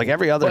 Close. Like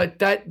every other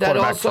that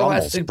quarterback also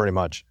crumbles, has to, pretty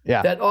much.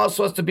 Yeah. That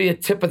also has to be a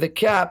tip of the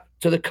cap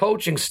to the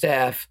coaching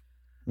staff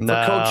for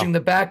coaching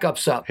the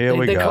backups up. Here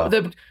we go.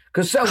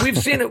 Because we've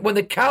seen it when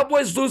the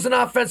Cowboys lose an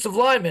offensive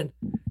lineman,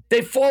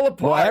 they fall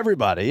apart. Well,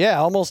 everybody. Yeah,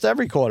 almost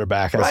every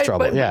quarterback has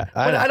trouble. But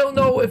I don't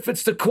know if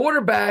it's the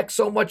quarterback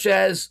so much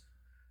as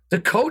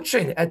the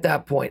coaching at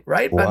that point,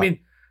 right? Wow. I mean,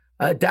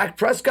 Dak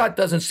Prescott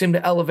doesn't seem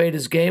to elevate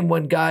his game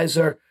when guys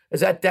are –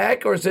 is that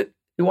Dak or is it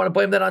 – you want to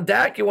blame that on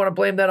Dak? You want to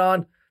blame that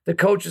on the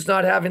coach is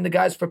not having the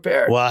guys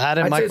prepared. Well, how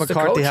did I'd say Mike it's the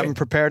McCarthy have coaching. him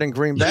prepared in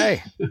Green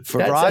Bay for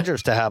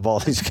Rodgers to have all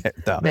these games?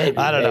 No, Maybe,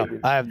 I don't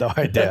maybe. know. I have no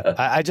idea.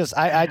 I just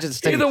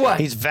think Either way,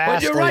 he's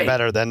but you're vastly right.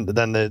 better than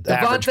the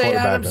average Devontae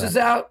quarterback. Adams is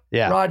out.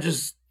 Yeah.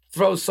 Rodgers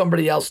throws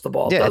somebody else the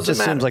ball. Yeah, it Doesn't just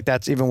matter. seems like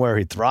that's even where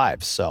he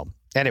thrives. So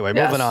anyway,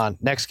 Yes. moving on.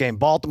 Next game,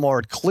 Baltimore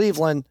at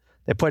Cleveland.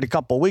 They played a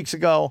couple weeks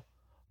ago.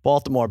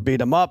 Baltimore beat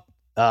them up.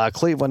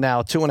 Cleveland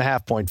now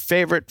 2.5-point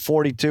favorite.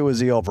 42 is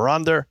the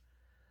over-under.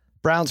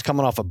 Browns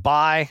coming off a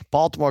bye.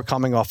 Baltimore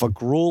coming off a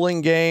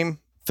grueling game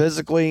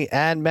physically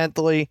and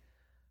mentally.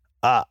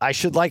 I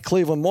should like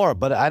Cleveland more,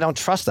 but I don't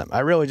trust them. I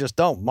really just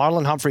don't.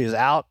 Marlon Humphrey is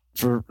out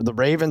for the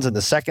Ravens in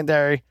the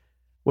secondary,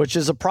 which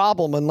is a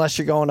problem unless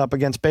you're going up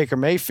against Baker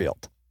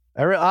Mayfield.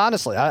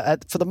 Honestly,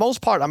 for the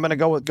most part, I'm going to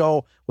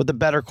go with the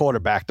better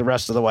quarterback the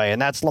rest of the way,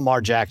 and that's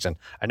Lamar Jackson.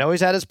 I know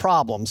he's had his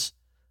problems,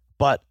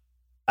 but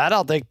I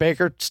don't think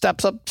Baker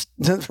steps up,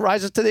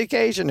 rises to the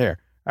occasion here.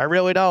 I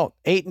really don't.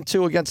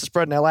 8-2 against the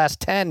spread in their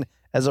last 10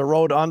 as a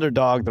road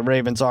underdog. The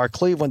Ravens are.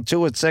 Cleveland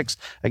 2-6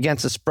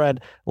 against the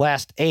spread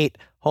last 8.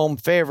 Home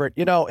favorite.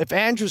 You know, if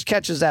Andrews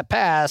catches that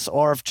pass,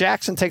 or if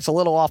Jackson takes a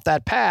little off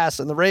that pass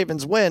and the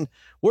Ravens win,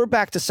 we're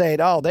back to saying,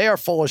 oh, they are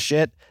full of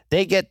shit.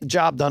 They get the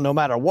job done no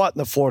matter what in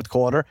the fourth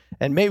quarter,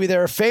 and maybe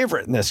they're a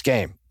favorite in this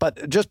game.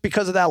 But just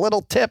because of that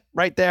little tip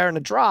right there in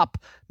the drop,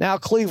 now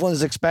Cleveland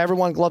is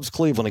everyone loves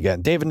Cleveland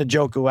again. David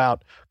Njoku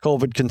out,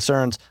 COVID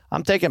concerns.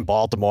 I'm taking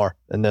Baltimore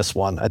in this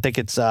one. I think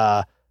it's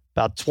about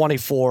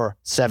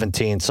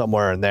 24-17,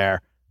 somewhere in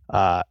there.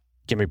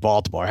 Give me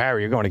Baltimore.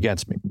 Harry, you're going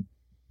against me.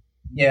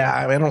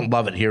 Yeah, I don't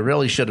love it here.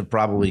 Really should have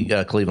probably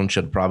Cleveland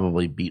should have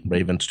probably beat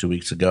Ravens 2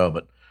 weeks ago,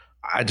 but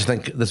I just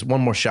think there's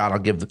one more shot I'll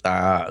give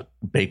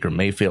Baker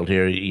Mayfield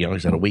here. You know,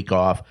 he's had a week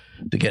off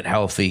to get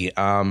healthy.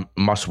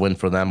 Must win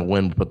for them. A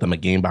win would put them a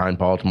game behind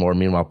Baltimore.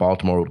 Meanwhile,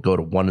 Baltimore would go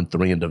to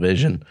 1-3 in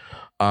division.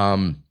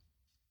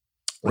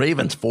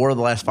 Ravens 4 of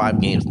the last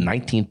 5 games,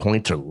 19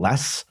 points or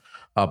less.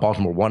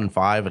 Baltimore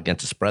 1-5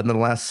 against the spread in the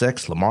last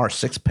 6. Lamar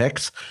 6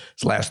 picks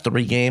his last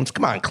 3 games.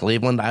 Come on,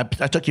 Cleveland. I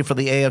took you for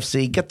the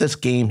AFC. Get this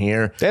game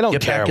here. They don't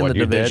get care back in what the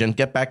you division. did.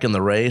 Get back in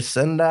the race,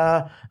 and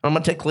I'm going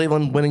to take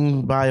Cleveland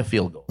winning by a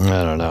field goal.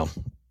 I don't know.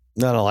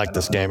 I don't like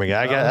this game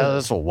again.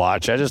 This will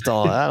watch. I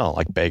don't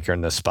like Baker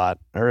in this spot.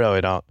 I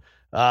really don't.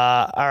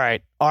 All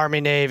right.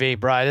 Army, Navy.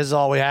 Brian, this is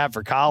all we have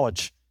for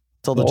college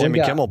till the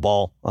Jimmy Kimmel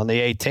Bowl on the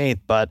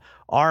 18th. But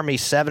Army,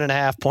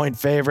 7.5-point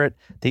favorite.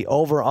 The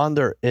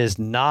over-under is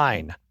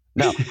 9.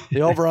 No,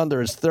 the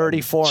over-under is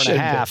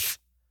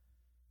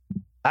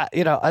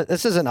 34.5.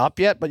 This isn't up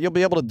yet, but you'll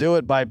be able to do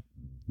it by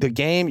the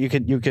game. You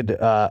could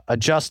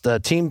adjust the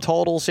team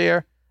totals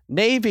here.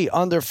 Navy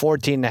under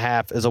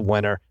 14.5 is a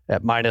winner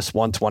at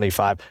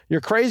 -125. You're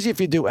crazy if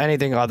you do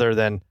anything other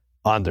than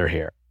under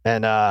here.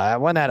 And I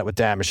went at it with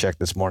Damashek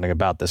this morning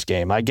about this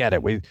game. I get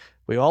it. We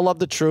all love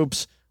the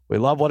troops. We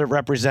love what it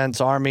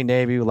represents, Army,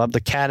 Navy. We love the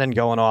cannon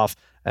going off.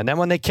 And then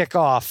when they kick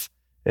off,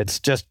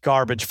 it's just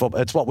garbage football.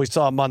 It's what we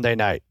saw Monday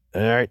night.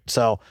 All right.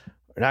 So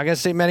we're not going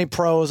to see many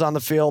pros on the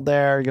field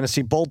there. You're going to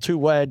see bull 2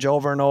 wedge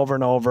over and over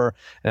and over.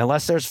 And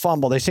unless there's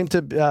fumble, they seem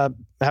to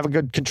have a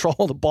good control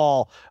of the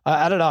ball.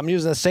 I don't know. I'm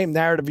using the same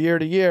narrative year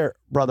to year,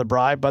 Brother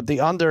Bry, but the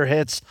under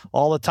hits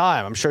all the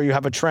time. I'm sure you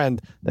have a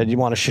trend that you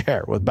want to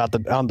share about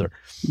the under.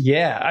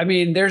 Yeah. I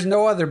mean, there's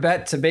no other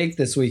bet to make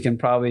this weekend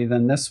probably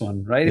than this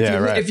one, right?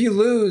 Right. If you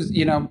lose,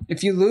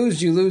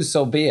 you lose,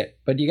 so be it.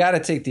 But you got to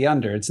take the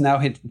under. It's now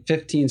hit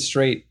 15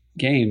 straight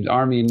games,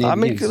 Army and Navy. I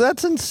mean, games.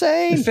 that's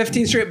insane.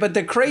 15 straight. But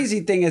the crazy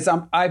thing is,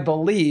 I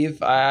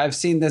believe I've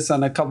seen this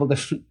on a couple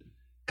different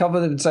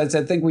sites.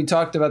 I think we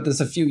talked about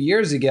this a few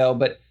years ago,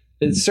 but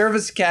the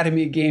Service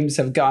Academy games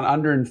have gone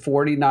under in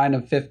 49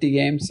 of 50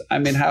 games. I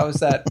mean, how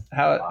is that?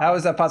 How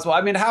is that possible?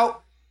 I mean,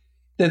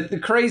 the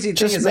crazy thing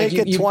Just is make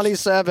like it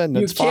 27.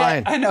 It's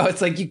fine. I know,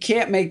 it's like you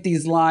can't make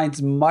these lines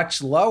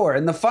much lower.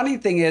 And the funny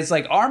thing is,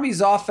 like,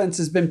 Army's offense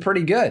has been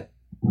pretty good.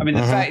 I mean,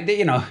 the fact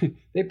that,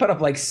 they put up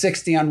like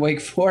 60 on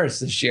Wake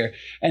Forest this year,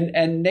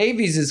 and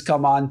Navy's has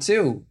come on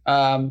too.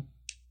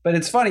 But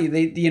it's funny,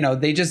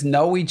 they just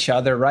know each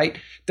other, right?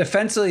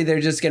 Defensively, they're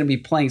just going to be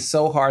playing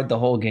so hard the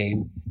whole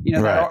game.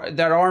 Right.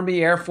 That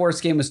Army Air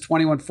Force game was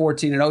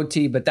 21-14 in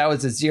OT, but that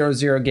was a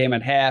 0-0 game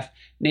at half.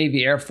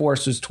 Navy Air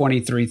Force was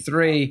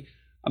 23-3.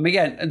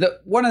 Again,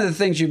 one of the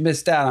things you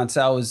missed out on,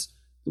 Sal, was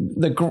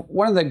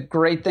one of the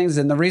great things,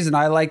 and the reason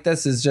I like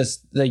this is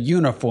just the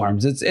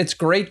uniforms. It's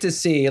great to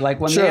see. Like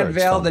when they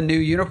unveil the new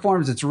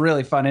uniforms, it's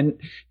really fun. And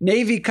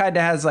Navy kind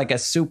of has like a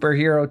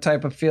superhero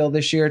type of feel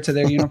this year to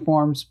their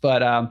uniforms,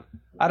 but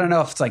I don't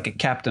know if it's like a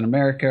Captain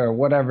America or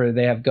whatever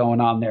they have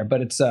going on there.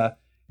 But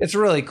it's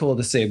really cool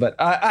to see. But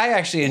I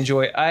actually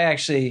enjoy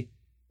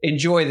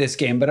this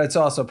game, but it's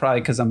also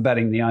probably because I'm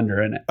betting the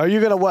under in it. Are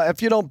you gonna?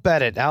 If you don't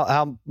bet it,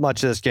 how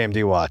much of this game do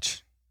you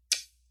watch?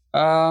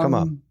 Come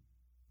on.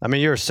 I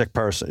mean, you're a sick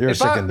person. You're a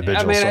sick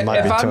individual. So it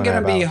might if I'm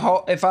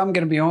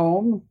gonna be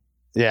home,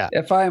 yeah.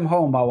 If I am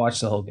home, I'll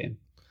watch the whole game.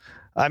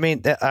 I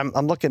mean,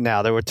 I'm looking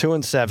now. They were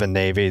 2-7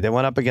 Navy. They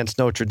went up against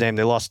Notre Dame.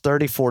 They lost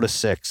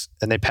 34-6,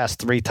 and they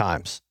passed 3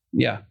 times.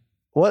 Yeah.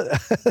 What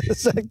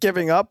is that,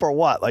 giving up or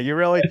what? Like you're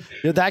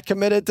that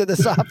committed to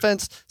this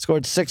offense?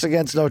 Scored 6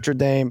 against Notre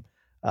Dame.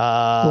 They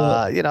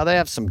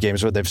have some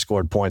games where they've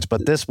scored points,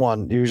 but this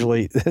one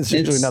usually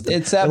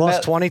nothing. They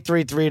lost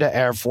 23-3 to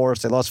Air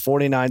Force. They lost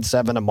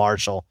 49-7 to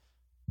Marshall.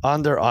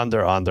 Under.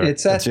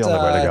 It's at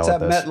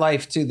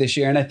MetLife too this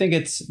year, and I think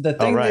it's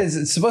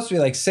supposed to be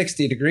like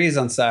 60 degrees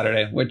on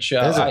Saturday, which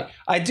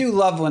I do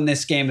love when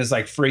this game is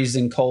like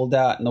freezing cold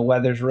out and the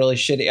weather's really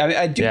shitty.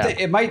 I do think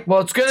it might.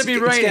 Well, it's going to be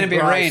raining. It's going to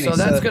be raining, so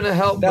that's going to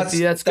help. That's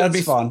going to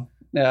be fun.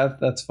 Yeah,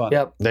 that's fun.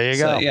 Yep. There you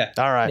go.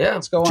 All right. Yeah.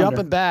 Let's go.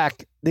 Jumping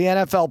back, the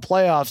NFL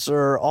playoffs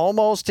are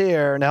almost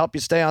here, and to help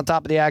you stay on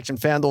top of the action,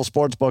 FanDuel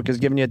Sportsbook is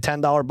giving you a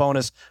 $10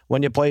 bonus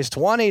when you place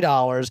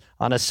 $20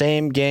 on a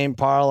same-game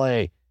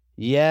parlay.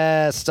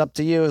 Yes, it's up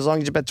to you. As long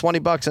as you bet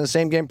 $20 in the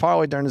same game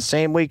parlay during the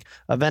same week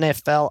of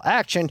NFL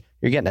action,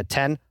 you're getting a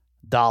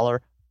 $10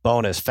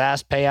 bonus.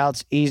 Fast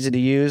payouts, easy to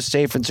use,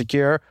 safe and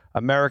secure.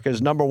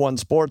 America's #1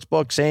 sports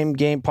book. Same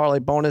game parlay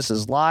bonus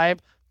is live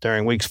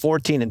during weeks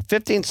 14 and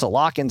 15. So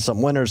lock in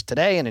some winners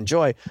today and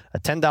enjoy a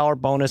 $10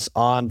 bonus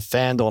on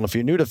FanDuel. And if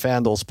you're new to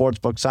FanDuel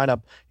Sportsbook, sign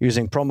up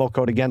using promo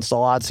code Against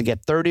All Odds to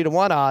get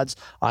 30-1 odds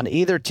on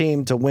either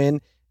team to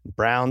win.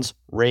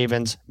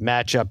 Browns-Ravens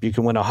matchup. You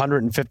can win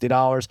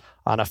 $150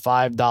 on a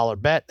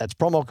 $5 bet. That's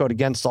promo code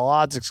Against All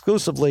Odds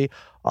exclusively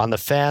on the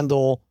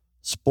FanDuel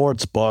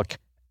Sportsbook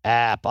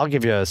app. I'll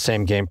give you a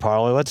same-game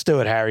parlay. Let's do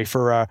it, Harry,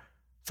 for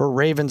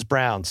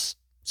Ravens-Browns.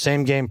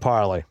 Same-game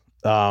parlay.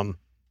 What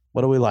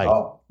do we like?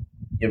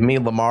 Give me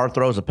Lamar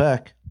throws a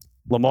pick.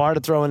 Lamar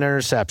to throw an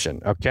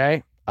interception,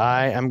 okay?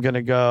 I am going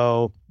to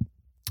go...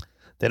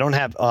 They don't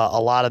have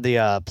a lot of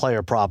the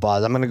player prop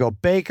odds. I'm going to go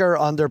Baker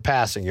under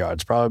passing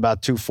yards, probably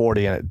about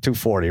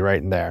 240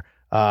 right in there.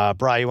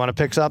 Brian, you want to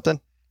pick something?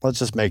 Let's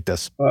just make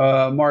this.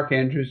 Mark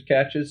Andrews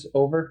catches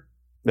over.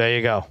 There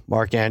you go.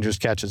 Mark Andrews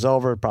catches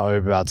over, probably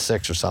about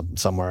 6 or something,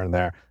 somewhere in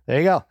there. There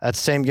you go. That's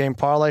same game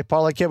parlay.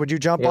 Parlay Kid, would you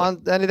jump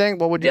on anything?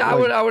 What would you? Yeah,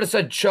 I would have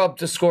said Chubb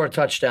to score a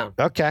touchdown.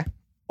 Okay.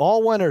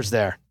 All winners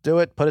there. Do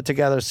it. Put it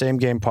together. Same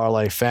game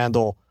parlay.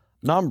 FanDuel,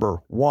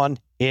 #1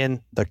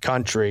 in the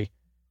country.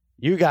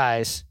 You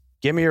guys,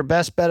 give me your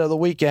best bet of the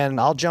weekend.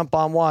 I'll jump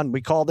on one.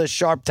 We call this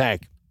Sharp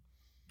Tank.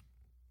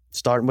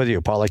 Starting with you,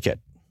 Parlay Kid.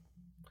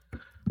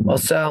 Well,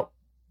 Sal,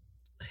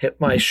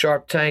 hit my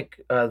Sharp Tank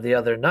the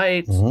other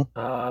night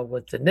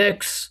with the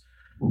Knicks.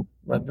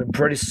 I've been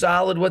pretty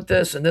solid with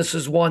this, and this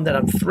is one that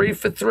I'm 3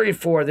 for 3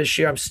 for this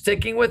year. I'm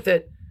sticking with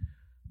it.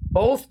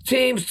 Both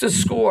teams to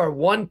score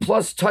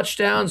 1+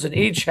 touchdowns in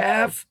each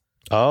half.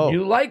 Oh,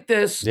 you like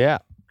this? Yeah,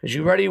 because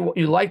you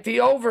like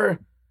the over.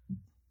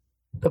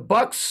 The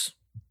Bucks,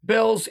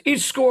 Bills,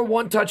 each score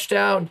 1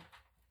 touchdown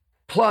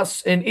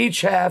plus in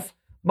each half.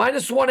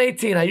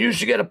 -118. I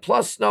usually get a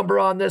plus number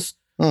on this,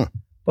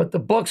 but the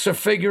books are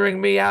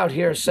figuring me out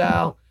here,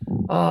 Sal.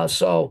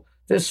 So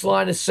this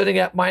line is sitting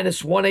at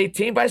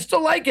 -118, but I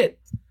still like it.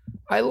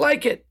 I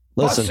like it.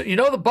 Listen,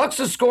 Bucks, the Bucks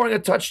are scoring a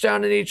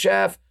touchdown in each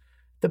half.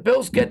 The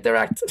Bills get their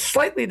act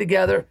slightly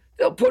together.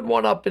 They'll put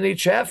 1 up in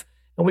each half,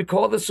 and we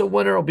call this a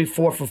winner. It'll be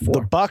 4 for 4.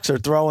 The Bucks are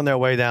throwing their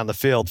way down the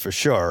field for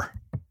sure.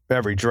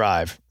 Every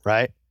drive,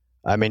 right?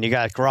 I mean, you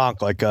got Gronk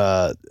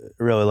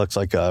really looks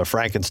like a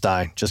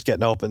Frankenstein, just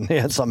getting open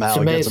and somehow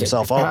he gets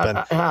himself open.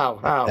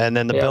 How? And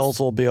then the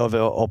Bills will be able to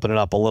open it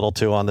up a little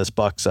too on this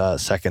Bucks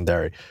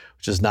secondary,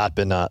 which has not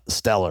been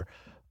stellar.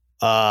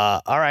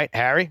 All right,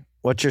 Harry,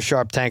 what's your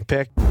Sharp Tank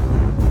pick?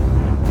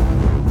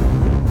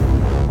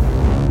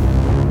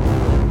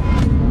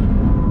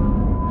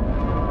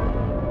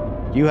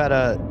 You had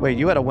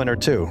a winner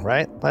too,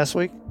 right? Last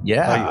week?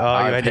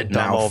 Yeah. You had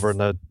dumb over in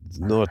the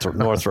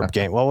Northrop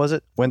game. What was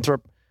it?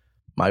 Winthrop?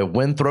 My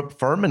Winthrop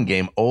Furman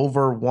game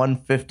over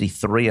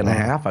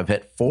 153.5. I've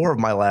hit 4 of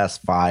my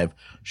last 5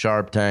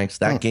 Sharp Tanks.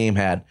 That game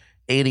had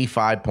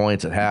 85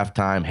 points at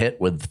halftime, hit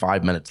with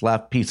 5 minutes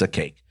left. Piece of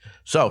cake.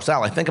 So,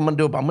 Sal, I think I'm gonna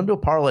do a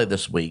parlay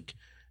this week.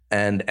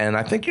 And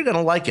I think you're going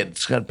to like it.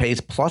 It's going to pay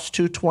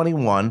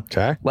 +221.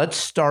 Okay. Let's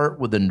start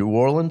with the New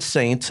Orleans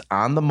Saints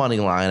on the money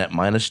line at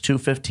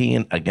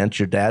 -215 against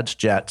your dad's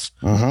Jets.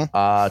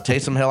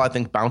 Taysom Hill, I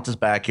think, bounces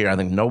back here. I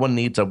think no one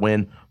needs a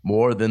win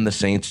more than the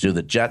Saints do.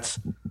 The Jets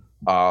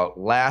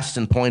last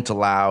in points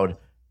allowed,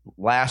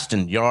 last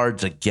in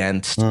yards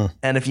against.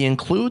 And if you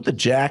include the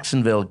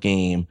Jacksonville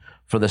game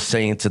for the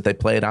Saints that they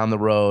played on the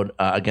road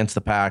against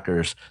the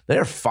Packers,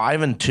 they're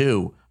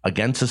 5-2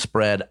 against the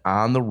spread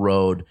on the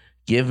road.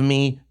 Give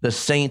me the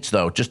Saints,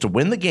 though, just to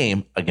win the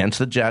game against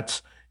the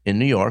Jets in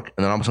New York.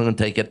 And then I'm also going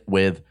to take it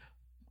with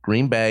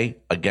Green Bay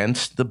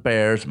against the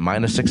Bears,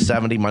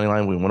 -670 money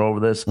line. We went over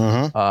this.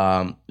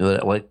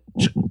 Like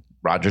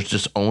Rodgers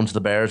just owns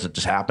the Bears. It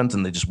just happens,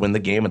 and they just win the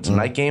game. It's a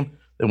night game.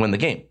 They win the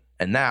game.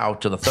 And now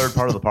to the third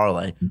part of the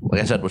parlay,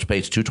 like I said, which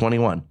pays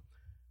 221.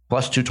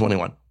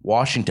 +221.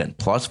 Washington,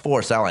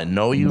 +4. Sal, I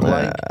know you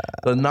like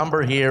the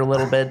number here a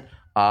little bit.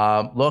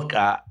 Look,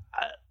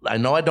 I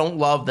know I don't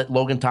love that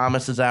Logan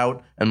Thomas is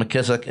out and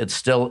McKissick. It's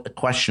still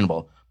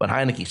questionable. But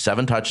Heineke,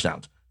 7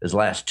 touchdowns. His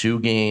last 4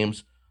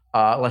 games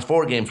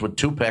with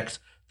 2 picks.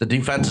 The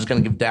defense is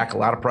going to give Dak a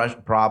lot of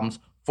problems.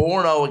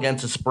 4-0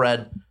 against the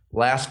spread.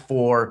 Last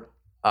 4,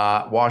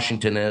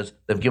 Washington is.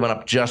 They've given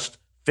up just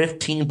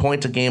 15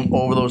 points a game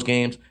over those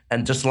games.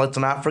 And just let's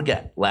not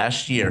forget,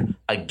 last year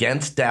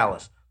against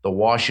Dallas, the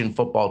Washington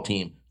football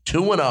team,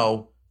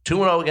 2-0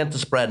 against the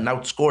spread and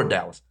outscored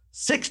Dallas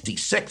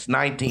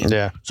 66-19.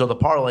 Yeah. So the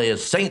parlay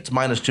is Saints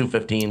minus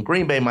 215,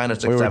 Green Bay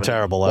minus 670. We were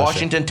terrible last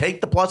Washington take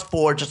the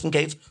 +4 just in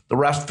case the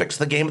refs fix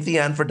the game at the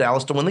end for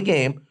Dallas to win the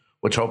game,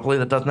 which hopefully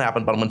that doesn't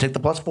happen. But I'm going to take the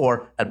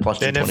 +4 at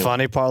 +221. Isn't it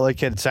funny, parlay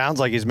kid? It sounds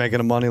like he's making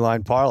a money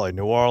line parlay.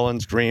 New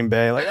Orleans, Green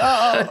Bay. Like,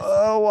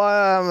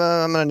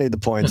 I'm going to need the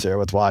points here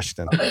with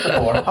Washington.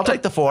 I'll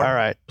take the 4. All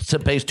right. So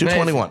it pays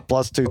 221.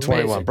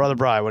 +221. Amazing. Brother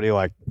Brian, what do you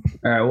like?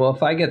 All right. Well,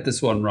 if I get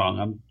this one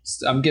wrong,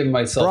 I'm giving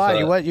myself. Brian,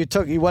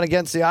 you went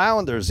against the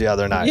Islanders the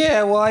other night.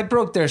 Yeah, well, I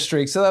broke their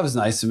streak, so that was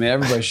nice of me.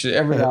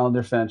 Every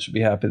Islander fan should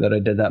be happy that I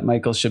did that.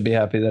 Michael should be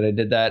happy that I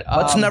did that.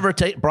 Let's never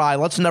take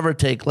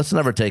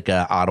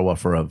Ottawa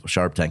for a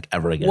Sharp Tank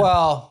ever again.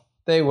 Well,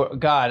 they were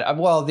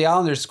the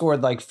Islanders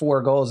scored like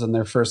 4 goals in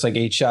their first like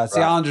 8 shots.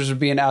 The Islanders were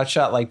being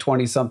outshot like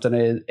 20-something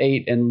to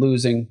 8 and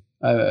losing.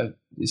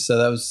 So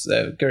that was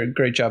a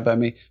great job by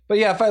me. But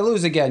yeah, if I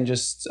lose again,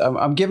 just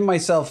I'm giving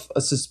myself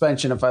a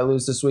suspension if I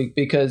lose this week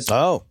because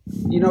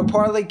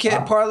Parlay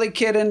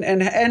Kid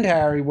and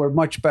Harry were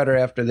much better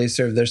after they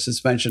served their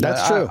suspension.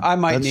 That's true. I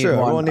might need one.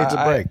 Everyone needs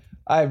a break.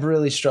 I've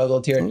really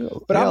struggled here.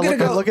 But I'm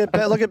gonna look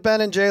at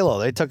Ben and J-Lo.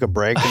 They took a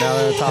break and now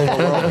they're on top of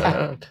the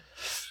world.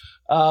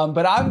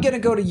 But I'm gonna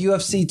go to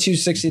UFC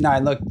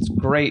 269. Look, it's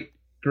great,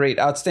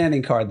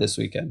 outstanding card this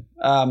weekend.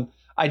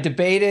 I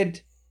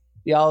debated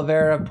the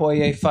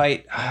Oliveira-Poirier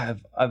fight.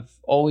 I've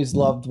always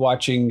loved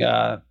watching.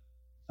 I've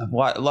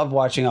loved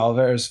watching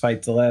Oliveira's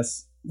fight the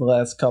last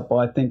couple.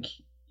 I think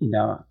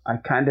I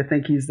kind of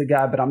think he's the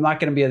guy, but I'm not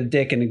going to be a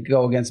dick and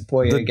go against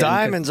Poirier. The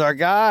Diamond's our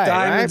guy.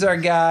 Diamond's our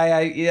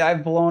guy.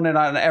 I've blown it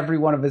on every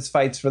one of his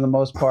fights for the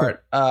most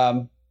part.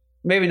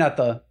 Maybe not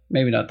the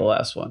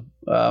last one,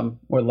 or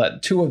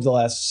 2 of the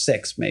last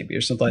 6, maybe,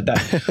 or something like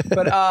that.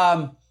 But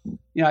I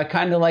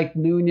kind of like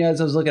Nunes.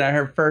 I was looking at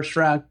her first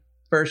round,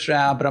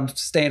 but I'm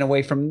staying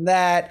away from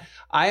that.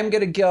 I am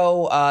going to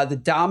go the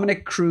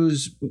Dominic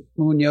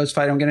Cruz-Munoz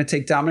fight. I'm going to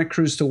take Dominic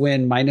Cruz to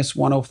win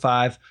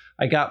 -105.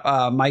 I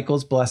got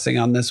Michael's blessing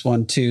on this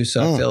one too,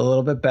 so I feel a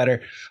little bit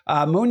better.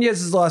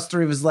 Munoz has lost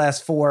 3 of his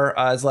last 4.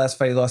 His last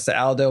fight he lost to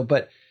Aldo,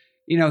 but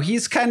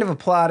he's kind of a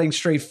plodding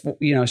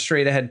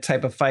straight ahead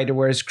type of fighter,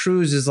 whereas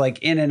Cruz is like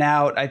in and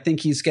out. I think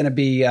he's going to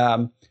be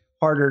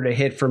harder to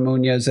hit for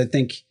Munoz. I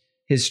think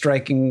his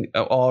striking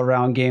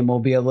all-around game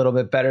will be a little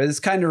bit better. This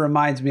kind of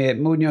reminds me of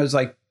Munoz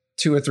like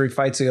 2 or 3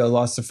 fights ago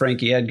lost to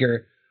Frankie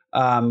Edgar,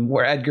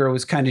 where Edgar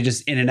was kind of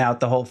just in and out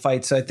the whole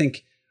fight. So I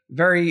think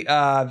very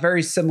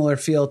similar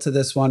feel to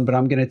this one, but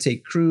I'm going to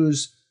take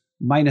Cruz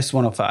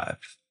 -105.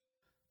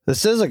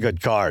 This is a good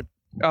card.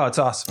 Oh, it's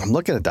awesome. I'm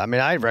looking at that. I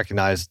mean, I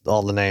recognize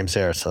all the names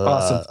here. So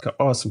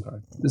awesome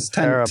card. There's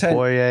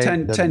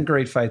 10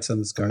 great fights on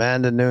this card.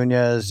 Amanda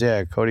Nunes,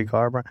 Cody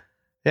Garbrandt.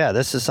 Yeah,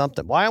 this is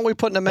something. Why aren't we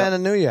putting Amanda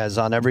Nunes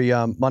on every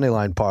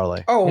Moneyline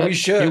parlay? Oh, we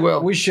should. You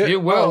will. We should. You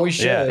will. Oh, we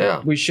should.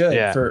 Yeah. We should.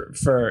 Yeah. For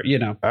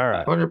All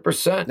right.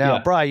 100%.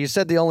 Now, Brian, you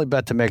said the only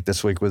bet to make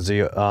this week was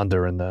the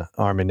under in the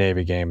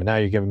Army-Navy game, and now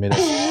you're giving me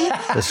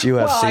this UFC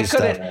well, I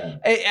stuff.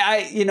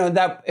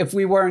 That if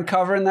we weren't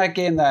covering that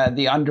game,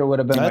 the under would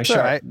have been my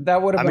sharp. Right.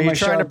 That would have been my you're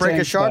trying to break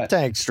a Shark bet.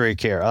 Tank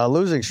streak here, a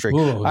losing streak. Ooh,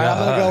 all right,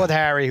 I'm going to go with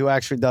Harry, who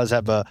actually does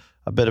have a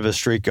bit of a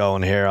streak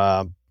going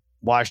here.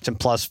 Washington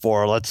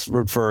 +4. Let's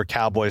root for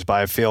Cowboys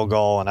by a field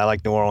goal, and I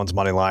like New Orleans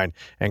money line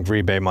and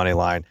Green Bay money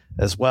line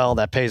as well.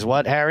 That pays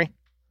what, Harry?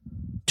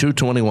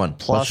 221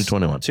 plus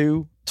 221.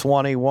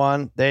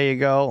 221. There you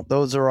go.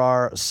 Those are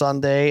our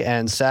Sunday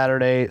and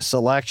Saturday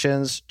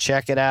selections.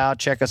 Check it out.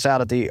 Check us out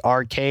at the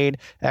Arcade,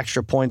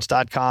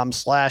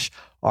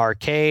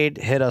 extrapoints.com/arcade.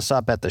 Hit us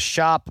up at the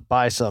shop.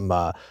 Buy some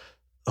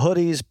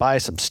hoodies, buy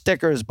some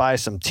stickers, buy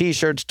some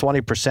T-shirts.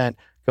 20%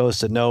 goes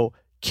to No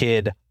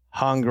Kid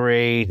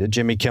Hungry, the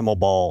Jimmy Kimmel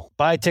Bowl.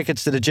 Buy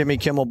tickets to the Jimmy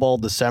Kimmel Bowl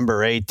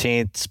December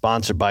 18th,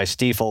 sponsored by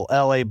Stiefel,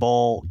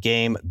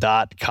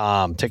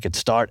 LABowlGame.com. Tickets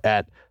start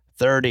at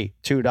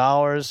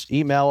 $32.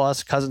 Email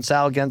us,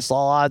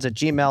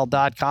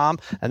 cousinsalagainstallodds@gmail.com,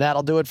 and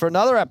that'll do it for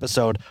another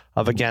episode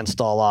of Against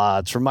All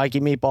Odds. For Mikey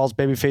Meatballs,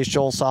 Babyface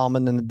Joel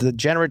Solomon, and the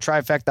degenerate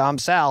trifecta, I'm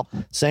Sal,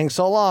 saying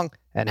so long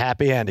and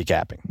happy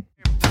handicapping.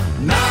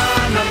 Na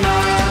na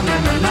na na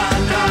na na na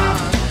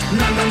na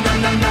na na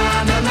na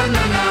na na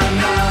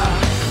na na.